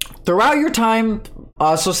 Throughout your time,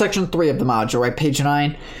 so section 3 of the module, right? Page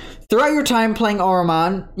 9. Throughout your time playing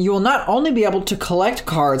Auramon, you will not only be able to collect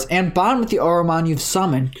cards and bond with the Auramon you've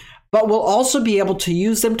summoned, but will also be able to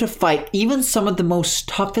use them to fight even some of the most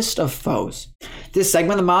toughest of foes. This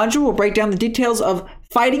segment of the module will break down the details of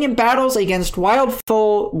fighting in battles against wild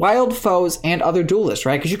foes and other duelists,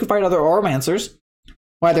 right? Because you can fight other Auramancers,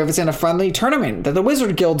 whether if it's in a friendly tournament that the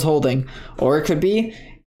Wizard Guild's holding, or it could be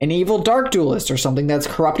an evil dark duelist or something that's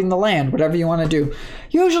corrupting the land, whatever you want to do.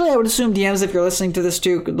 Usually I would assume DMs, if you're listening to this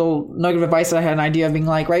too, the nugget of advice that I had an idea of being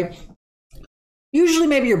like, right? Usually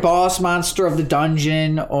maybe your boss monster of the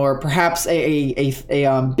dungeon, or perhaps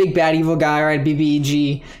a big bad evil guy, right,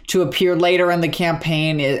 BBEG, to appear later in the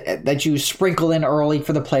campaign that you sprinkle in early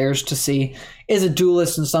for the players to see, is a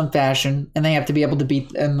duelist in some fashion, and they have to be able to beat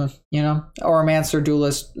them, Auramancer,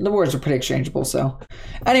 duelist. The words are pretty exchangeable, so.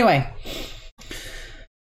 Anyway.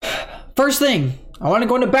 First thing, I want to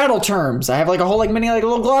go into battle terms. I have like a whole mini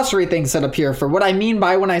little glossary thing set up here for what I mean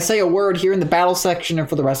by when I say a word here in the battle section and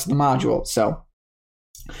for the rest of the module. So,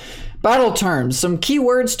 battle terms. Some key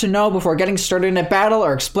words to know before getting started in a battle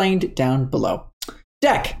are explained down below.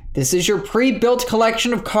 Deck. This is your pre-built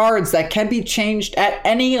collection of cards that can be changed at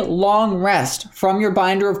any long rest from your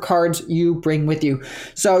binder of cards you bring with you.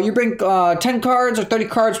 So you bring 10 cards or 30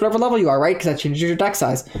 cards, whatever level you are, right? Because that changes your deck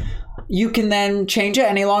size. You can then change it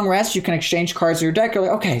any long rest. You can exchange cards in your deck. You're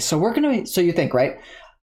like, okay, so you think, right?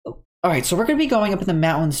 All right, so we're going to be going up in the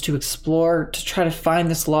mountains to explore, to try to find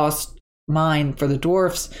this lost mine for the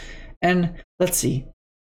dwarfs. And let's see,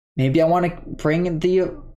 maybe I want to bring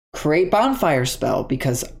the create bonfire spell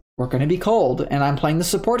because we're going to be cold and I'm playing the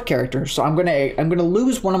support character. So I'm going to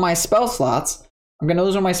lose one of my spell slots. I'm going to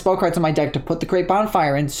lose one of my spell cards in my deck to put the create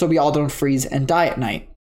bonfire in so we all don't freeze and die at night.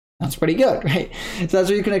 That's pretty good, right? So that's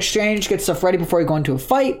where you can exchange, get stuff ready before you go into a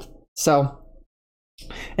fight. So,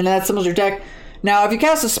 and that assembles your deck. Now, if you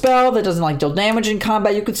cast a spell that doesn't deal damage in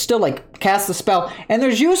combat, you could still cast the spell. And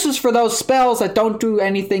there's uses for those spells that don't do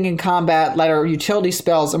anything in combat, that are utility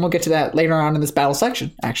spells, and we'll get to that later on in this battle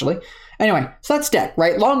section, actually. Anyway, so that's deck,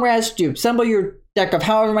 right? Long rest, you assemble your deck of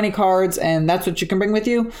however many cards, and that's what you can bring with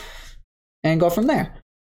you, and go from there.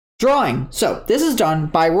 Drawing. So this is done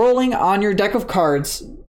by rolling on your deck of cards.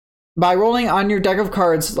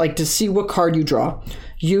 To see what card you draw.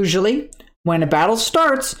 Usually, when a battle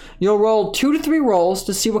starts, you'll roll 2 to 3 rolls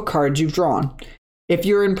to see what cards you've drawn. If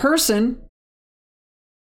you're in person...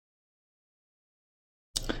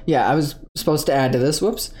 Yeah, I was supposed to add to this.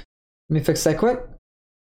 Whoops. Let me fix that quick.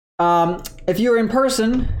 If you're in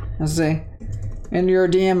person, let's see, and your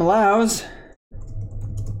DM allows,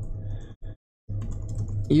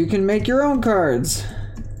 you can make your own cards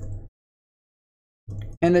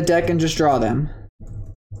in the deck and just draw them.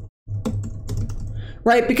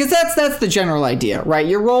 Right, because that's the general idea, right?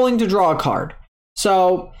 You're rolling to draw a card.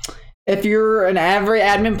 So if you're an average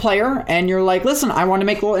admin player and you're like, listen, I want to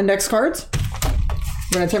make little index cards.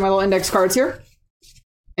 I'm going to take my little index cards here.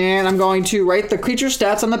 And I'm going to write the creature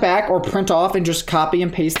stats on the back or print off and just copy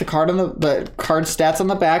and paste the card on the card stats on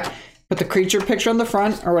the back. Put the creature picture on the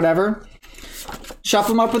front or whatever.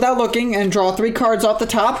 Shuffle them up without looking and draw 3 cards off the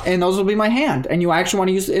top, and those will be my hand. And you actually want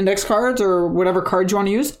to use index cards or whatever cards you want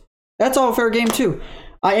to use, that's all fair game too.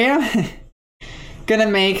 I am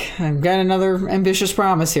I've got another ambitious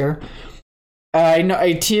promise here.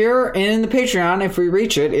 A tier in the Patreon, if we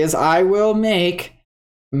reach it, is I will make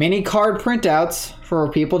mini card printouts for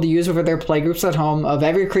people to use with their playgroups at home of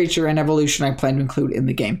every creature and evolution I plan to include in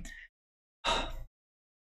the game.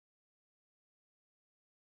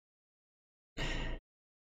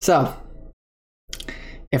 So,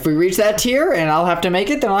 if we reach that tier and I'll have to make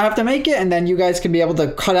it, then I'll have to make it. And then you guys can be able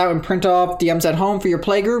to cut out and print off DMs at home for your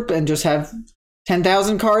playgroup and just have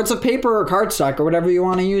 10,000 cards of paper or cardstock or whatever you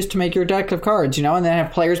want to use to make your deck of cards, and then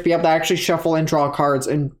have players be able to actually shuffle and draw cards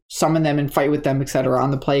and summon them and fight with them, etc. on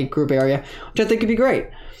the playgroup area, which I think would be great.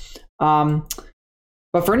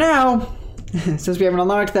 But for now, since we haven't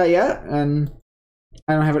unlocked that yet, and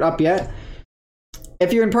I don't have it up yet,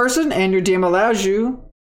 if you're in person and your DM allows you,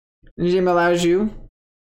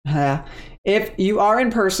 if you are in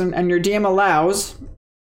person and your DM allows,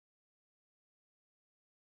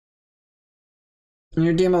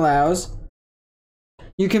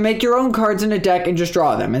 you can make your own cards in a deck and just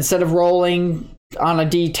draw them instead of rolling on a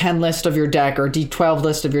D10 list of your deck or D12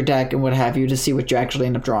 list of your deck and what have you to see what you actually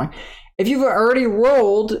end up drawing. If you've already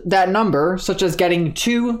rolled that number, such as getting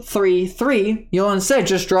 2, 3, 3, you'll instead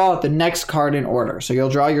just draw the next card in order. So you'll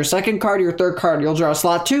draw your second card, your third card, you'll draw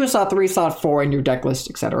slot 2, slot 3, slot 4 in your deck list,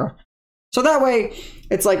 etc. So that way,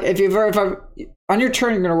 it's like if on your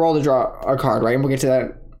turn you're going to roll to draw a card, right? And we'll get to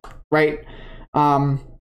that, right?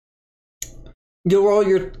 You'll roll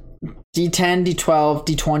your D10, D12,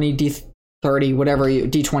 D20, D30, whatever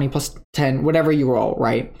D20 plus 10, whatever you roll,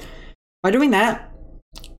 right? By doing that,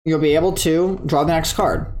 you'll be able to draw the next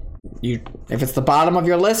card. If it's the bottom of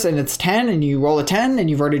your list and it's 10 and you roll a 10 and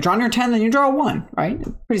you've already drawn your 10, then you draw a 1, right?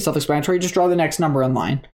 Pretty self-explanatory. You just draw the next number in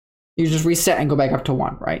line. You just reset and go back up to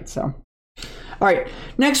 1, right? So, all right.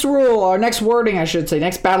 Next rule, or next wording, I should say,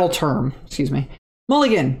 next battle term, excuse me.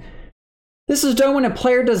 Mulligan. This is done when a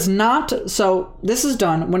player does not,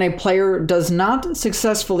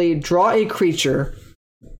 successfully draw a creature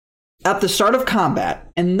at the start of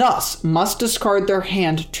combat and thus must discard their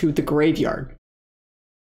hand to the graveyard.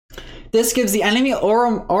 This gives the enemy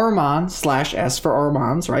Oromon / S for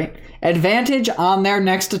Oromons, right? Advantage on their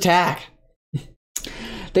next attack.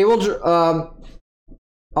 They will,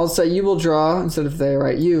 I'll say you will draw, instead of they,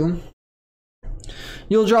 right? You'll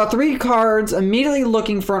draw 3 cards immediately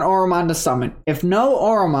looking for an Oromon to summon. If no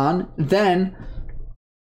Oromon, then,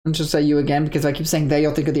 I'll just say you again because I keep saying they,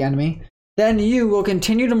 you'll think of the enemy. Then you will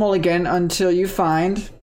continue to mulligan until you find...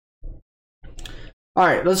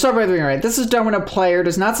 Alright, let's start by doing it right. This is done when a player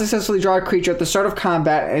does not successfully draw a creature at the start of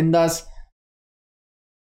combat and thus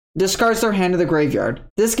discards their hand to the graveyard.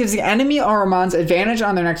 This gives the enemy Oromons advantage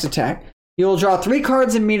on their next attack. You will draw 3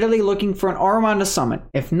 cards immediately looking for an Oromon to summon.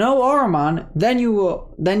 If no Oromon, then you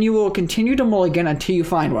will continue to mulligan until you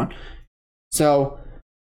find one. So,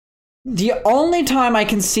 the only time I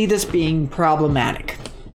can see this being problematic,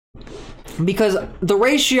 because the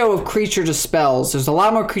ratio of creature to spells, there's a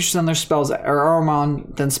lot more creatures on their spells, or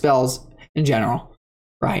Oromon, than spells in general,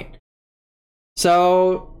 right?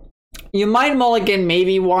 So, you might mulligan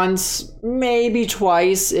maybe once, maybe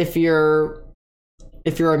twice if you're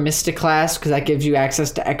a Mystic class, because that gives you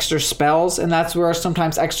access to extra spells, and that's where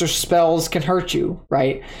sometimes extra spells can hurt you,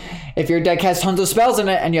 right? If your deck has tons of spells in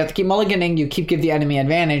it and you have to keep mulliganing, you give the enemy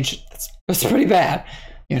advantage, that's pretty bad,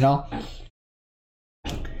 you know?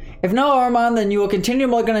 If no Oromon, then you will continue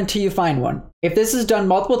to mulligan until you find one. If this is done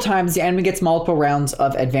multiple times, the enemy gets multiple rounds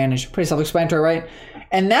of advantage. Pretty self-explanatory, right?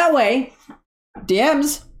 And that way,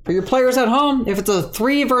 DMs, for your players at home, if it's a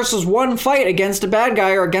 3 versus 1 fight against a bad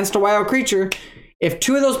guy or against a wild creature, if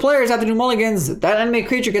 2 of those players have to do mulligans, that enemy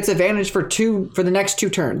creature gets advantage for the next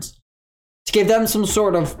 2 turns. To give them some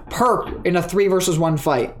sort of perk in a 3 versus 1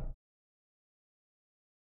 fight.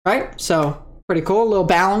 Right? So, pretty cool. A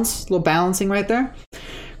little balancing right there.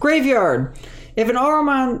 Graveyard. If an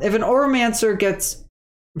Oromon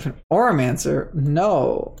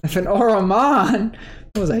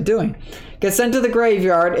what was I doing? Gets sent to the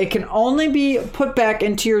graveyard, it can only be put back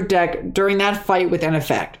into your deck during that fight with an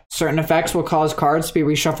effect. Certain effects will cause cards to be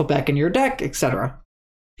reshuffled back into your deck, etc.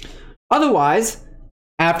 Otherwise,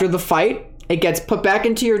 after the fight, it gets put back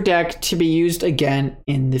into your deck to be used again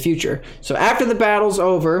in the future. So after the battle's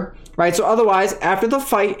over, right? So otherwise, after the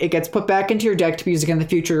fight, it gets put back into your deck to be used again in the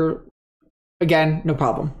future. Again, no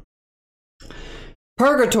problem.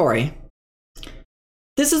 Purgatory.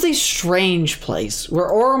 This is a strange place where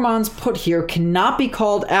Oromons put here cannot be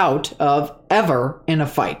called out of ever in a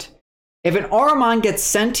fight. If an Oromon gets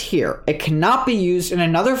sent here, it cannot be used in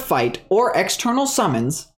another fight or external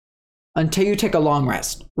summons until you take a long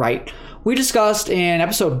rest, right? We discussed in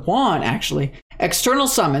episode 1, actually, external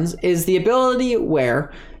summons is the ability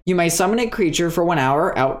where you may summon a creature for 1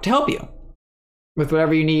 hour out to help you with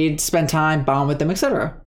whatever you need, spend time, bond with them,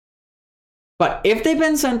 etc. But if they've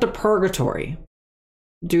been sent to Purgatory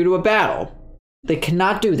due to a battle, they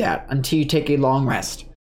cannot do that until you take a long rest.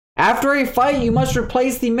 After a fight, you must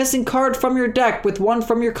replace the missing card from your deck with one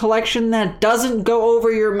from your collection that doesn't go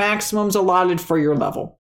over your maximums allotted for your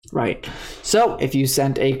level, right? So, if you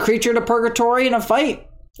sent a creature to Purgatory in a fight,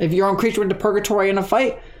 if your own creature went to Purgatory in a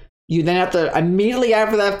fight, you then have to, immediately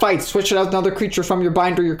after that fight, switch it out with another creature from your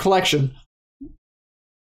binder, your collection.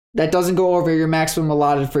 That doesn't go over your maximum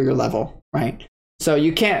allotted for your level, right? So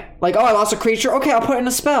you can't, like, oh, I lost a creature. Okay, I'll put in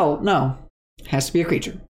a spell. No, it has to be a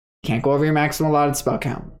creature. Can't go over your maximum allotted spell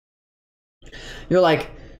count. You're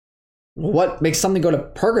like, well, what makes something go to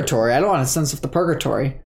Purgatory? I don't want to send stuff to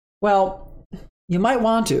Purgatory. Well, you might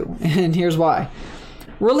want to, and here's why.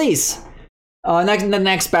 Release. The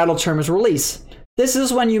next battle term is release. This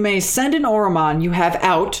is when you may send an Oromon you have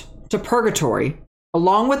out to Purgatory,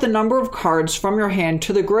 along with a number of cards from your hand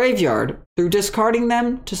to the graveyard through discarding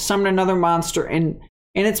them to summon another monster in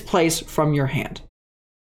its place from your hand.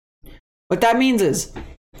 What that means is,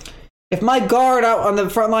 if my guard out on the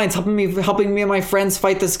front lines helping me and my friends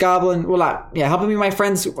fight this goblin, helping me and my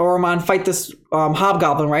friends Oromon fight this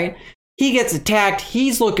hobgoblin, right? He gets attacked.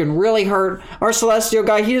 He's looking really hurt. Our Celestial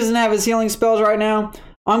guy, he doesn't have his healing spells right now.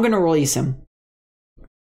 I'm going to release him.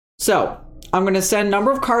 So, I'm going to send a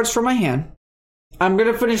number of cards from my hand. I'm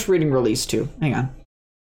going to finish reading release too. Hang on.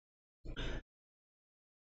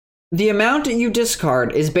 The amount you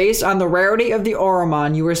discard is based on the rarity of the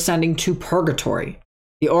Oromon you are sending to Purgatory.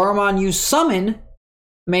 The Oromon you summon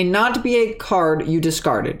may not be a card you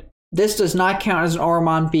discarded. This does not count as an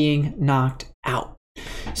Oromon being knocked out.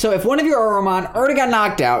 So if one of your Oromon already got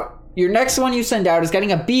knocked out, your next one you send out is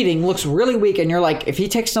getting a beating, looks really weak, and you're like, if he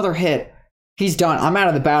takes another hit, he's done. I'm out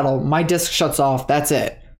of the battle. My disc shuts off. That's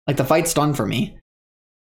it. Like, the fight's done for me.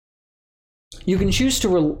 You can choose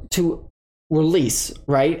to release,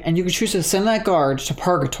 right? And you can choose to send that guard to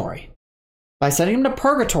Purgatory. By sending him to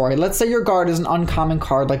Purgatory, let's say your guard is an uncommon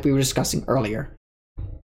card like we were discussing earlier.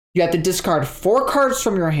 You have to discard 4 cards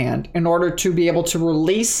from your hand in order to be able to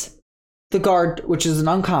release the guard, which is an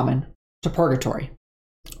uncommon, to Purgatory.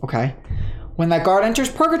 Okay? When that guard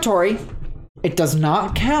enters Purgatory, it does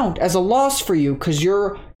not count as a loss for you because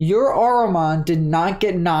your Oromon did not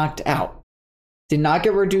get knocked out. Did not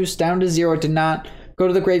get reduced down to 0. It did not go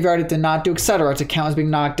to the graveyard. It did not do etc. to count as being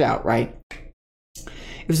knocked out, right?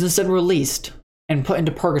 It was instead released and put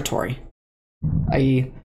into Purgatory.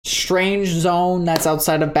 A strange zone that's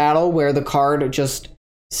outside of battle where the card just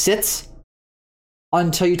sits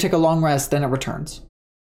until you take a long rest, then it returns.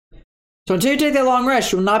 So until you take that long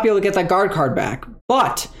rest, you will not be able to get that guard card back.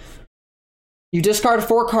 But you discard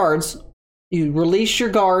 4 cards, you release your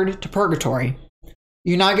guard to Purgatory.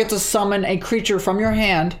 You now get to summon a creature from your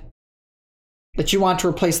hand that you want to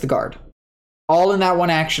replace the guard. All in that one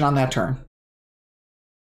action on that turn.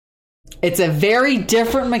 It's a very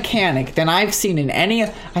different mechanic than I've seen in any...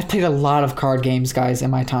 I've played a lot of card games, guys,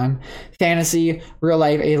 in my time. Fantasy, real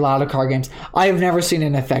life, a lot of card games. I have never seen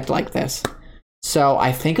an effect like this. So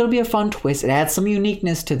I think it'll be a fun twist. It adds some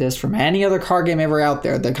uniqueness to this from any other card game ever out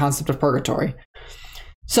there, the concept of Purgatory.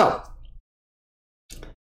 So,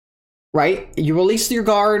 right? You release your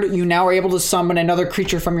guard, you now are able to summon another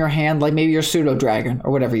creature from your hand, like maybe your Pseudo-Dragon,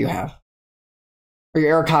 or whatever you have. Or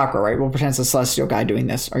your Aarakocra, right? We'll pretend it's a Celestial guy doing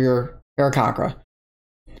this. Or your Aarakocra.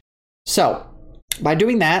 So, by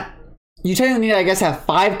doing that, you technically need, I guess, have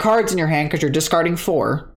 5 cards in your hand because you're discarding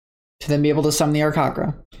 4 to then be able to summon the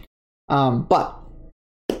Aarakocra. But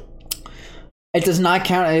it does not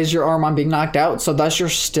count as your Oromon being knocked out, so thus you're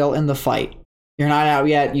still in the fight. You're not out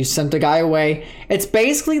yet. You sent the guy away. It's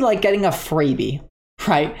basically like getting a freebie,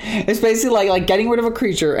 right? It's basically like getting rid of a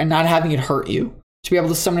creature and not having it hurt you to be able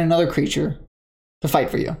to summon another creature to fight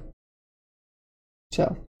for you.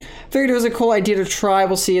 So, figured it was a cool idea to try.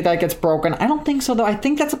 We'll see if that gets broken. I don't think so, though. I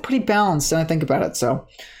think that's a pretty balanced, and I think about it. So,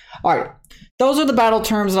 all right. Those are the battle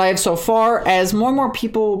terms that I have so far. As more and more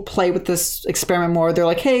people play with this experiment more, they're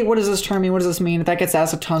like, hey, what does this term mean? What does this mean? If that gets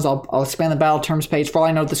asked a ton, I'll expand the battle terms page. For all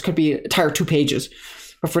I know, this could be an entire 2 pages.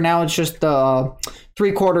 But for now, it's just the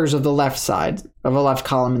 3/4 of the left side of a left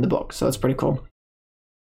column in the book. So it's pretty cool.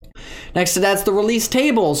 Next to that's the release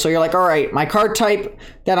table. So you're like, all right, my card type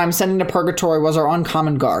that I'm sending to Purgatory was our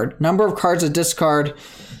uncommon guard. Number of cards to discard.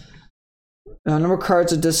 Number of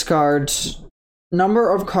cards to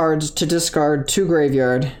discard to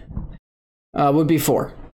graveyard would be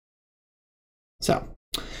 4. So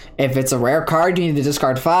if it's a rare card, you need to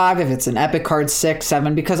discard 5. If it's an epic card, 6,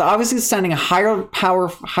 7. Because obviously sending higher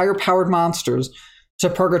powered monsters to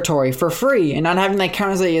Purgatory for free and not having that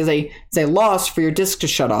count as a loss for your disc to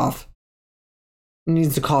shut off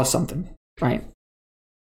needs to cost something, right?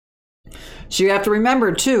 So you have to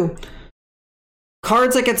remember too,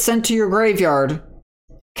 cards that get sent to your graveyard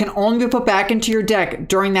can only be put back into your deck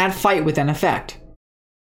during that fight with an effect.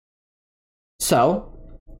 So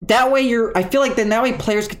that way I feel like then that way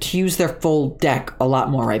players get to use their full deck a lot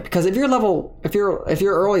more, right? Because if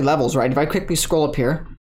you're early levels, right? If I quickly scroll up here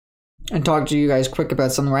and talk to you guys quick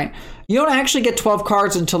about something, right? You don't actually get 12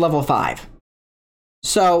 cards until level 5.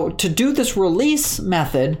 So to do this release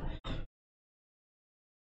method,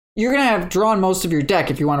 you're going to have drawn most of your deck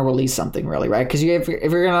if you want to release something, really, right? Because if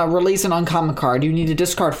you're going to release an uncommon card, you need to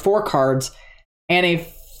discard 4 cards and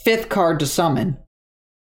a 5th card to summon.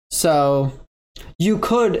 So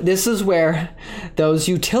this is where those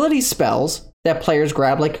utility spells that players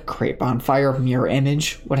grab, like Create Bonfire, Mirror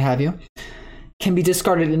Image, what have you, can be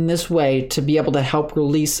discarded in this way to be able to help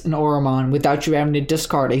release an Oromon without you having to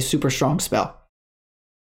discard a super strong spell.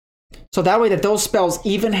 So that way that those spells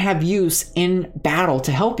even have use in battle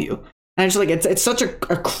to help you. And it's like it's such a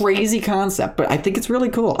crazy concept, but I think it's really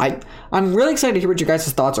cool. I'm really excited to hear what your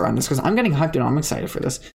guys' thoughts are on this because I'm getting hyped and I'm excited for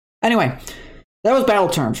this. Anyway, that was battle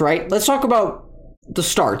terms, right? Let's talk about the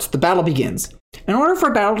starts. The battle begins. In order for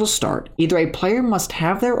a battle to start, either a player must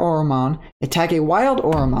have their Oromon attack a wild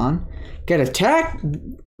Oromon, get attacked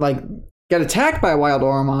by a wild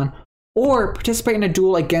Oromon, or participate in a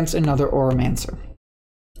duel against another Oromancer.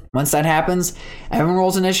 Once that happens, everyone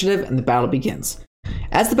rolls initiative and the battle begins.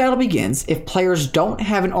 As the battle begins, if players don't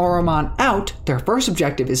have an Oromon out, their first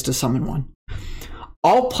objective is to summon one.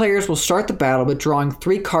 All players will start the battle with drawing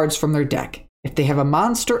 3 cards from their deck. If they have a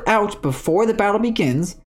monster out before the battle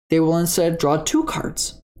begins, they will instead draw 2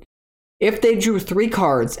 cards. If they drew 3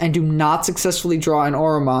 cards and do not successfully draw an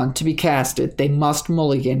Oromon to be casted, they must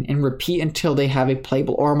mulligan and repeat until they have a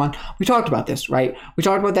playable Oromon. We talked about this, right? We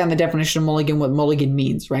talked about that in the definition of mulligan, what mulligan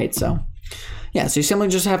means, right? So, yeah, so you simply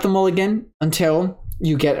just have to mulligan until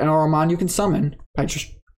you get an Oromon you can summon by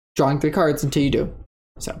just drawing 3 cards until you do.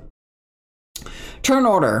 So, turn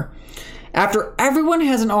order. After everyone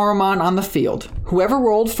has an Oromon on the field, whoever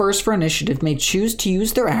rolled first for initiative may choose to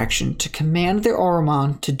use their action to command their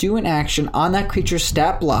Oromon to do an action on that creature's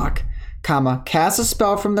stat block, cast a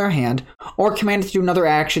spell from their hand, or command it to do another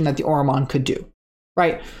action that the Oromon could do.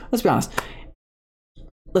 Right? Let's be honest.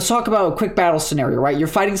 Let's talk about a quick battle scenario, right? You're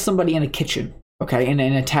fighting somebody in a kitchen, okay? In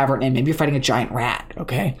a tavern inn. Maybe you're fighting a giant rat,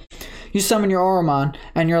 okay? You summon your Oromon,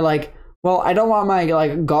 and you're like, well, I don't want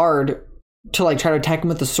my guard to try to attack him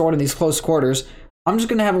with the sword in these close quarters. I'm just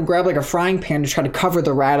gonna have him grab a frying pan to try to cover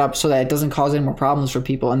the rat up so that it doesn't cause any more problems for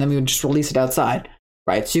people, and then we would just release it outside,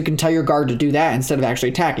 right? So you can tell your guard to do that instead of actually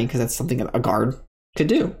attacking, because that's something a guard could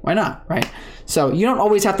do. Why not, right? So you don't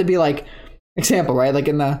always have to be example, right?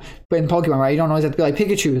 In Pokemon, right? You don't always have to be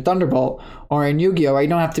Pikachu, Thunderbolt, or in Yu-Gi-Oh, right? You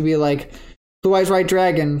don't have to be Blue Eyes White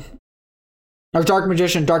Dragon or Dark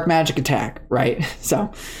Magician, Dark Magic Attack, right?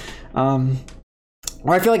 So,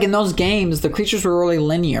 or I feel in those games, the creatures were really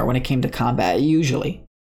linear when it came to combat, usually,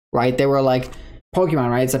 right? They were Pokemon,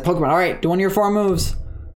 right? It's Pokemon, all right, do one of your 4 moves.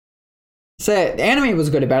 Say, Anime was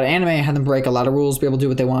good about it. Anime had them break a lot of rules, be able to do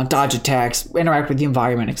what they want, dodge attacks, interact with the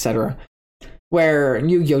environment, etc. Where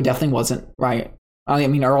Yu-Gi-Oh definitely wasn't, right? I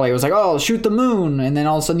mean, earlier it was oh, shoot the moon, and then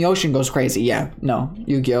all of a sudden the ocean goes crazy. Yeah, no,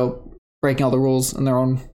 Yu-Gi-Oh breaking all the rules in their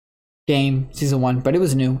own game, season 1, but it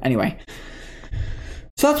was new anyway.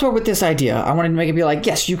 So that's what with this idea, I wanted to make it be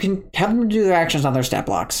yes, you can have them do their actions on their stat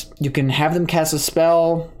blocks. You can have them cast a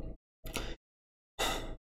spell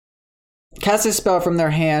from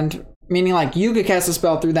their hand, meaning you could cast a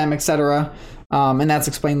spell through them, etc. And that's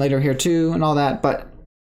explained later here too, and all that. But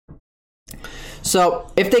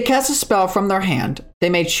so if they cast a spell from their hand, they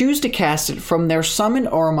may choose to cast it from their summoned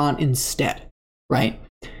Oromon instead, right?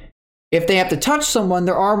 If they have to touch someone,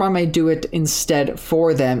 their Oromon may do it instead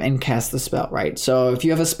for them and cast the spell, right? So if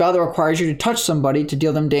you have a spell that requires you to touch somebody to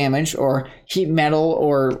deal them damage or heat metal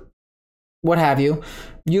or what have you,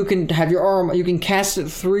 you can have your Oromon, you can cast it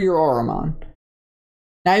through your Oromon.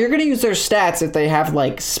 Now you're going to use their stats if they have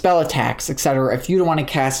spell attacks, etc. If you don't want to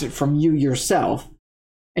cast it from you yourself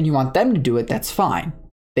and you want them to do it, that's fine.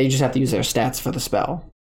 They just have to use their stats for the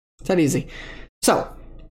spell. It's that easy. So,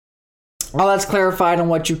 all that's clarified on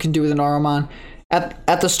what you can do with an Oromon.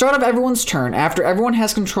 At the start of everyone's turn, after everyone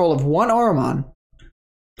has control of one Oromon,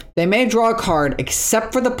 they may draw a card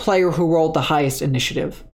except for the player who rolled the highest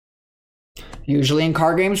initiative. Usually in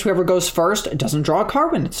card games, whoever goes first doesn't draw a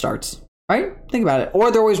card when it starts, right? Think about it. Or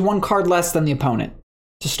they're always 1 card less than the opponent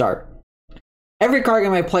to start. Every card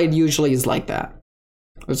game I played usually is like that.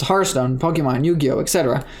 It's Hearthstone, Pokemon, Yu-Gi-Oh,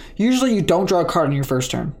 etc. Usually you don't draw a card on your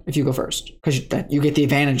first turn if you go first, because you get the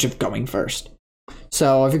advantage of going first.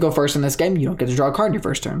 So if you go first in this game, you don't get to draw a card in your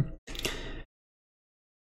first turn.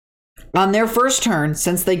 On their first turn,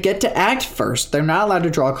 since they get to act first, they're not allowed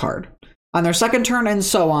to draw a card. On their second turn and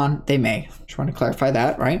so on, they may. Just want to clarify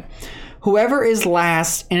that, right? Whoever is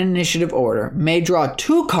last in initiative order may draw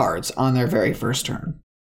 2 cards on their very first turn.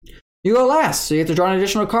 You go last, so you have to draw an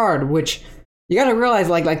additional card, which you got to realize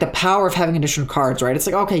the power of having additional cards, right? It's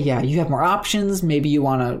okay, yeah, you have more options. Maybe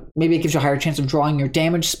maybe it gives you a higher chance of drawing your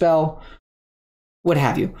damage spell, what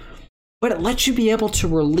have you. But it lets you be able to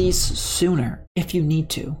release sooner if you need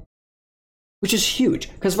to, which is huge.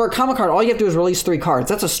 Because for a common card, all you have to do is release 3 cards.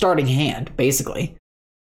 That's a starting hand, basically,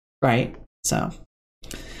 right? So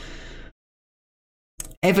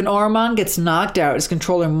if an Oromon gets knocked out, its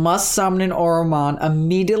controller must summon an Oromon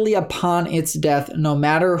immediately upon its death, no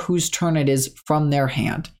matter whose turn it is, from their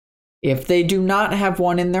hand. If they do not have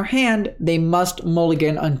one in their hand, they must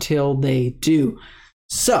mulligan until they do.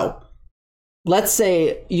 So, let's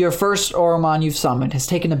say your first Oromon you've summoned has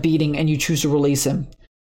taken a beating and you choose to release him.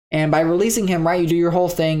 And by releasing him, right, you do your whole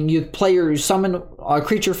thing. You summon a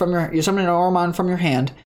creature you summon an Oromon from your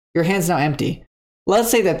hand. Your hand's now empty.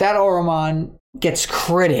 Let's say that Oromon gets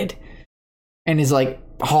critted and is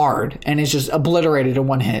hard and is just obliterated in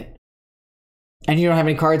 1 hit. And you don't have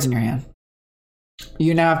any cards in your hand.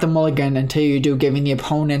 You now have to mulligan until you do, giving the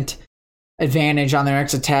opponent advantage on their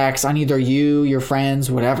next attacks on either you, your friends,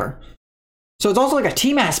 whatever. So it's also a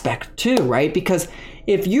team aspect too, right? Because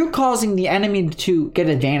if you're causing the enemy to get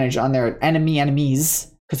advantage on their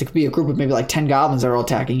enemies, because it could be a group of maybe like 10 goblins that are all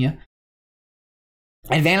attacking you,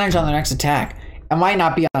 advantage on the next attack, it might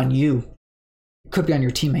not be on you. It could be on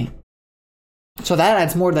your teammate. So that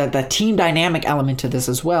adds more that team dynamic element to this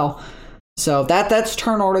as well. So that's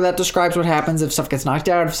turn order. That describes what happens if stuff gets knocked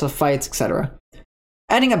out, if stuff fights, etc.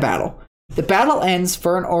 Ending a battle. The battle ends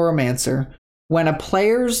for an Oromancer when a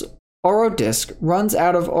player's Oro disc runs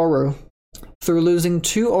out of Oro through losing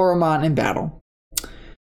 2 Oromon in battle.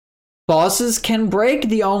 Bosses can break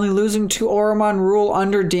the only losing 2 Oromon rule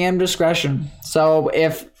under DM discretion. So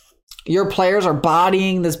if your players are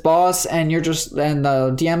bodying this boss and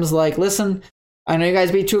the DM's like, listen, I know you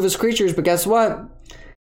guys beat 2 of his creatures, but guess what?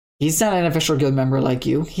 He's not an official guild member like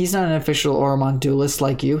you. He's not an official Oromon duelist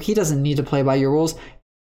like you. He doesn't need to play by your rules.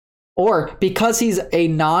 Or because he's a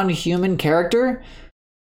non-human character,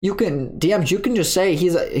 DMs, you can just say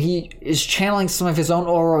he is channeling some of his own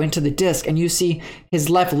Oro into the disc, and you see his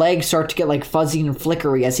left leg start to get like fuzzy and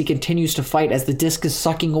flickery as he continues to fight, as the disc is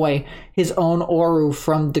sucking away his own Oro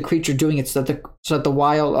from the creature doing it, so that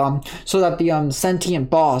the sentient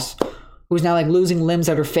boss, who's now like losing limbs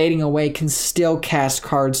that are fading away, can still cast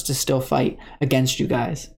cards to still fight against you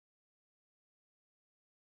guys.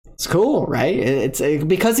 It's cool, right? It's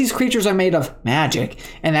because these creatures are made of magic,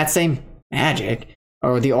 and that same magic,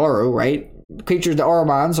 or the Oro, right? Creatures, the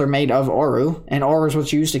Oromons, are made of Oro, and Oro is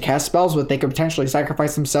what's used to cast spells with. They could potentially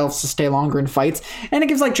sacrifice themselves to stay longer in fights, and it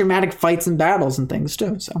gives like dramatic fights and battles and things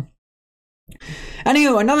too. So,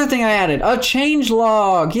 anywho, another thing I added, a change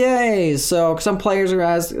log, yay! So some people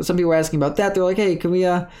are asking about that. They're like, hey, can we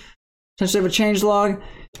potentially have a change log?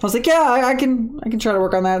 I was like, yeah, I can try to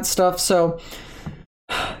work on that stuff. So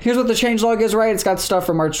here's what the changelog is, right? It's got stuff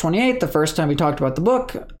from March 28th, the first time we talked about the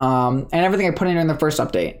book, and everything I put in the first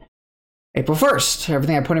update. April 1st,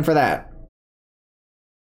 everything I put in for that.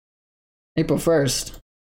 April 1st.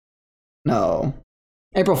 No.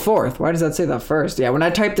 April 4th. Why does that say that first? Yeah, when I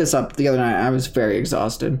typed this up the other night, I was very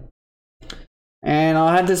exhausted. And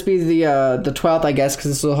I'll have this be the 12th, I guess,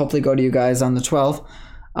 because this will hopefully go to you guys on the 12th.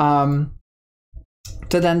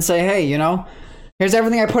 To then say, hey, here's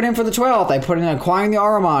everything I put in for the 12th. I put in acquiring the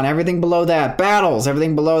Oromon, everything below that, battles,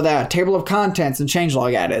 everything below that, table of contents, and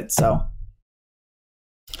changelog added. So,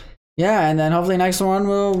 yeah, and then hopefully next one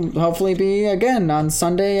will hopefully be again on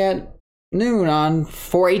Sunday at noon on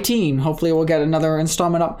 4/18. Hopefully we'll get another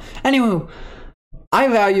installment up. Anyway, I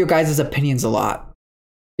value your guys' opinions a lot,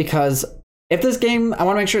 because if this game, I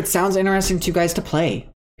want to make sure it sounds interesting to you guys to play.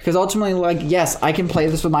 Because ultimately, like, yes, I can play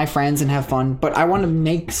this with my friends and have fun, but I want to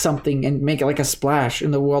make something and make it like a splash in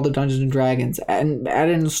the world of Dungeons and Dragons and add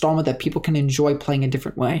an installment that people can enjoy playing a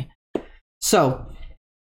different way. So,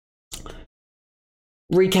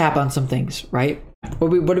 recap on some things, right? What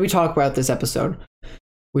did we talk about this episode?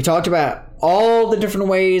 We talked about all the different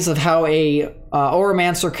ways of how a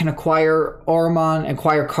Oromancer can acquire Oromon,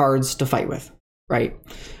 acquire cards to fight with, right?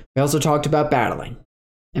 We also talked about battling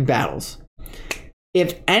and battles.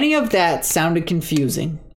 If any of that sounded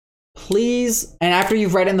confusing, please, and after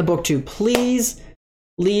you've read it in the book too, please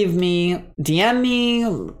leave me, DM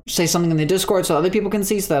me, say something in the Discord so other people can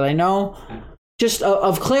see, so that I know, just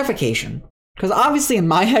of clarification. Because obviously in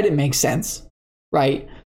my head it makes sense, right?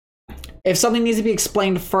 If something needs to be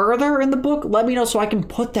explained further in the book, let me know so I can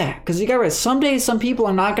put that. Because you got it. Some days, some people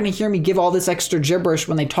are not going to hear me give all this extra gibberish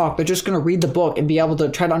when they talk. They're just going to read the book and be able to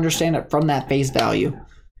try to understand it from that face value.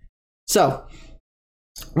 So,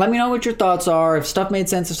 let me know what your thoughts are, if stuff made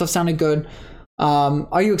sense, if stuff sounded good.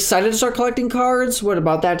 Are you excited to start collecting cards? What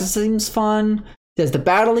about that just seems fun? Does the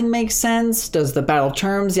battling make sense? Does the battle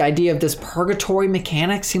terms, the idea of this purgatory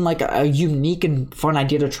mechanic seem like a unique and fun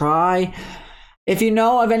idea to try? If you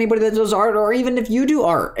know of anybody that does art, or even if you do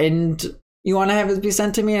art and you want to have it be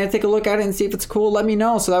sent to me and I take a look at it and see if it's cool, let me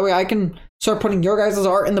know so that way I can start putting your guys'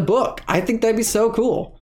 art in the book. I think that'd be so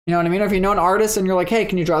cool. You know what I mean? Or if you know an artist and you're like, hey,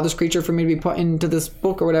 can you draw this creature for me to be put into this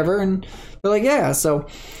book or whatever? And they're like, yeah. So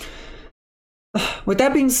with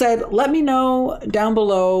that being said, let me know down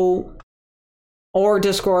below or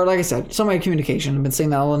Discord, like I said, some way of communication. I've been saying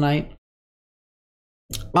that all night,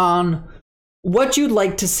 on what you'd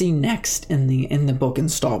like to see next in the book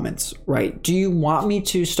installments, right? Do you want me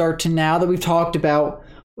to start to, now that we've talked about,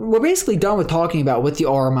 we're basically done with talking about with the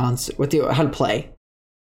Oromons, with the how to play,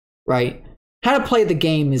 right? How to play the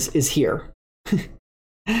game is here.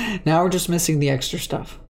 Now we're just missing the extra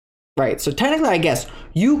stuff. Right, so technically, I guess,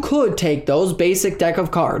 you could take those basic deck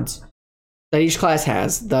of cards that each class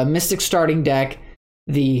has, the Mystic starting deck,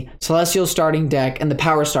 the Celestial starting deck, and the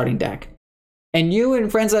Power starting deck, And you and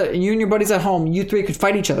friends, you and your buddies at home, you three could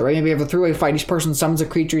fight each other, right? Maybe you have a three-way fight. Each person summons a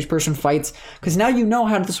creature, each person fights. Because now you know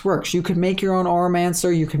how this works. You could make your own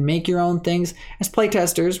Auramancer. You can make your own things as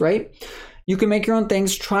playtesters, right? You can make your own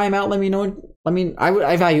things. Try them out. Let me know.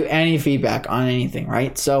 I value any feedback on anything,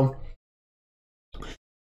 right? So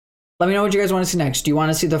let me know what you guys want to see next. Do you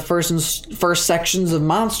want to see the first sections of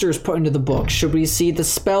monsters put into the book? Should we see the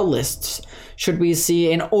spell lists? Should we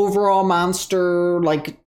see an overall monster,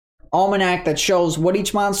 like, almanac that shows what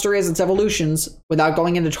each monster is, its evolutions, without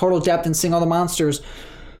going into total depth and seeing all the monsters?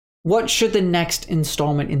 What should the next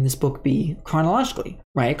installment in this book be chronologically,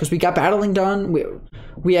 right? Because we got battling done.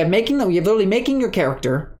 We have literally making your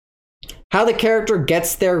character, how the character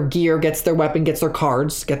gets their gear, gets their weapon, gets their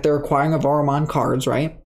cards, get their acquiring of Ahriman cards,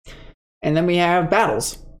 right? And then we have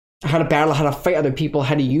battles. How to battle, how to fight other people,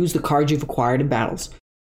 how to use the cards you've acquired in battles.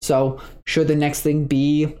 So should the next thing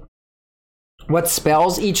be what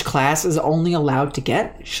spells each class is only allowed to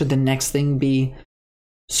get? Should the next thing be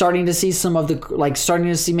starting to see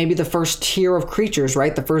maybe the first tier of creatures,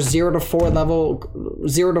 right? The first 0 to 4 level,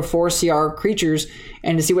 0 to 4 CR creatures,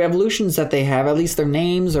 and to see what evolutions that they have, at least their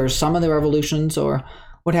names or some of their evolutions or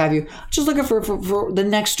what have you. Just looking for the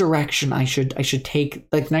next direction I should take,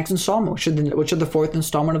 like next installment. What should the fourth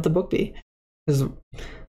installment of the book be? Because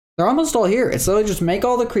they're almost all here. It's literally just make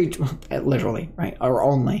all the creatures, literally, right? Or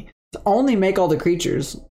only make all the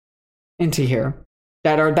creatures into here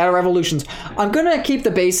that are evolutions. I'm gonna keep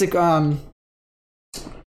the basic. I'm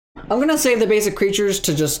gonna save the basic creatures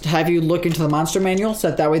to just have you look into the monster manual,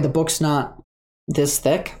 so that way the book's not this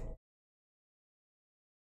thick.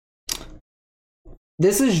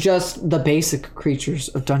 This is just the basic creatures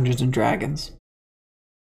of Dungeons and Dragons.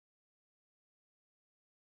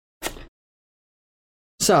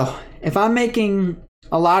 So, if I'm making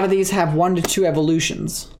a lot of these have 1 to 2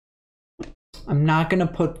 evolutions, I'm not going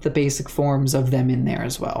to put the basic forms of them in there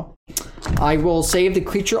as well. I will save the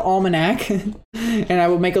creature almanac and I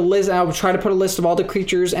will make a list. I will try to put a list of all the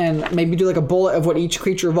creatures and maybe do like a bullet of what each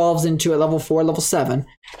creature evolves into at level 4, level 7.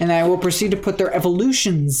 And I will proceed to put their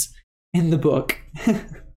evolutions in the book.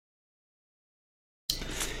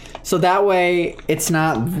 So that way it's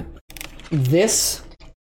not this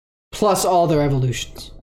plus all their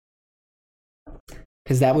evolutions.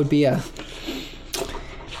 Because that would be a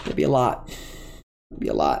lot.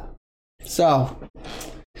 So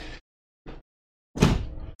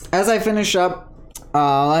as I finish up,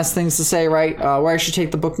 last things to say, right? Where I should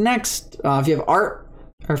take the book next. If you have art,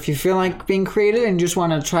 or if you feel like being creative and just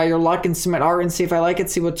want to try your luck and submit art and see if I like it,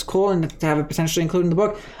 see what's cool, and to have it potentially included in the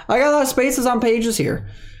book, I got a lot of spaces on pages here.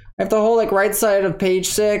 I have the whole like right side of page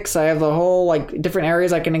 6. I have the whole like different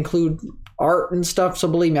areas I can include art and stuff. So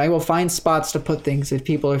believe me, I will find spots to put things if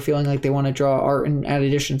people are feeling like they want to draw art and add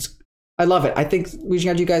additions. I love it. I think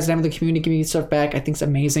reaching out to you guys and having the community give me stuff back, I think is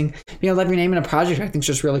amazing. Being able to let me name in a project, I think is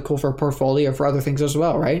just really cool for a portfolio for other things as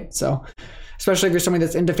well, right? So especially if you're somebody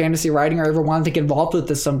that's into fantasy writing or ever wanted to get involved with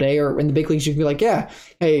this someday, or in the big leagues, you can be like, yeah,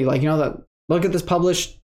 hey, like, you know, that look at this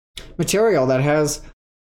published material that has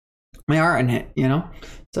my art in it, you know?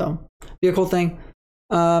 So be a cool thing.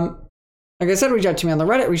 Like I said, reach out to me on the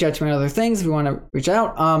Reddit, reach out to me on other things if you want to reach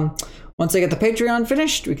out. Once I get the Patreon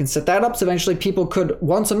finished, we can set that up. So eventually people could,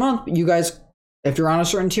 once a month, you guys, if you're on a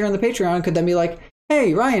certain tier in the Patreon, could then be like,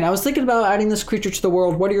 hey, Ryan, I was thinking about adding this creature to the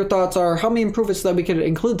world. What are your thoughts? Or help me improve it so that we could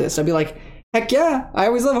include this. I'd be like, heck yeah, I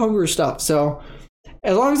always love homebrew stuff. So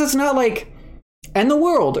as long as it's not like end the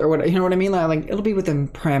world or what, you know what I mean? Like it'll be within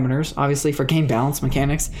parameters, obviously, for game balance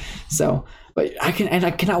mechanics. So, but I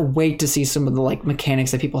cannot wait to see some of the like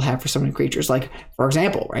mechanics that people have for summoning creatures. Like, for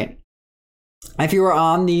example, right? If you're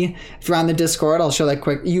on the Discord, I'll show that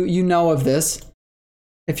quick. You know of this.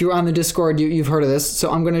 If you're on the Discord, you've heard of this.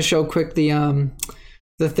 So I'm going to show quick the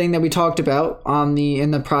thing that we talked about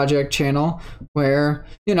in the project channel, where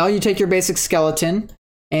you take your basic skeleton,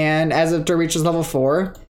 and as it reaches level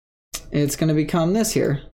 4, it's going to become this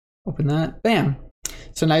here. Open that, bam.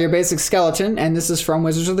 So now your basic skeleton, and this is from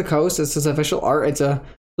Wizards of the Coast. This is official art. I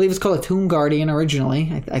believe it's called a Tomb Guardian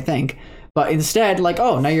originally, I think. But instead,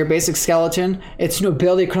 now your basic skeleton, its new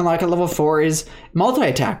ability can unlock at level 4 is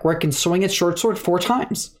multi-attack, where it can swing its short sword 4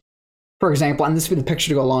 times, for example. And this would be the picture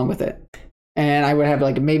to go along with it. And I would have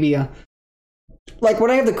maybe when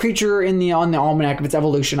I have the creature on the almanac of its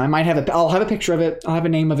evolution, I'll have a picture of it. I'll have a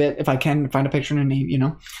name of it if I can find a picture and a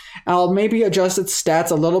name. I'll maybe adjust its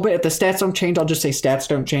stats a little bit. If the stats don't change, I'll just say stats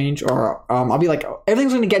don't change, or I'll be like,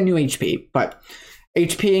 everything's going to get new HP, but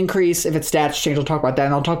HP increase, if its stats change, I'll talk about that,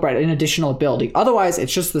 and I'll talk about an additional ability. Otherwise,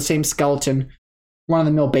 it's just the same skeleton,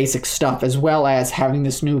 run-of-the-mill basic stuff, as well as having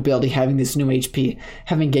this new ability, having this new HP,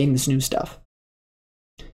 having gained this new stuff.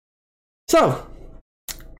 So,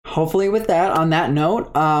 hopefully with that, on that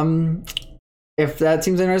note, if that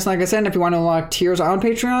seems interesting, like I said, if you want to unlock tiers on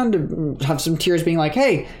Patreon, to have some tiers being like,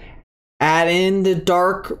 hey, add in the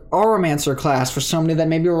Dark Auramancer class for somebody that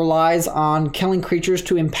maybe relies on killing creatures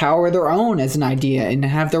to empower their own as an idea and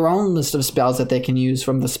have their own list of spells that they can use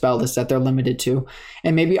from the spell list that they're limited to,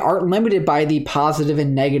 and maybe aren't limited by the positive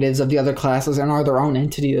and negatives of the other classes and are their own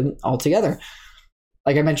entity altogether.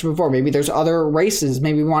 Like I mentioned before, maybe there's other races.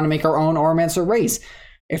 Maybe we want to make our own Auramancer race.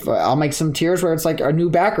 If I'll make some tiers where it's like a new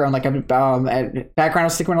background, like a background I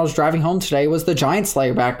was thinking when I was driving home today was the Giant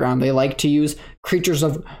Slayer background. They like to use creatures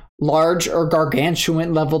of large or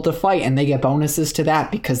gargantuan level to fight, and they get bonuses to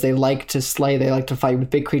that because they like to slay, they like to fight with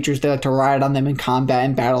big creatures, they like to ride on them in combat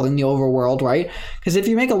and battle in the overworld, right? Because if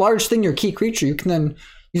you make a large thing your key creature, you can then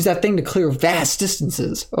use that thing to clear vast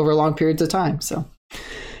distances over long periods of time. So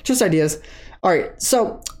just ideas. All right,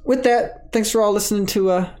 so with that, thanks for all listening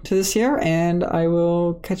to this here, and I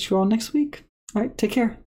will catch you all next week. All right, take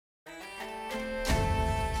care.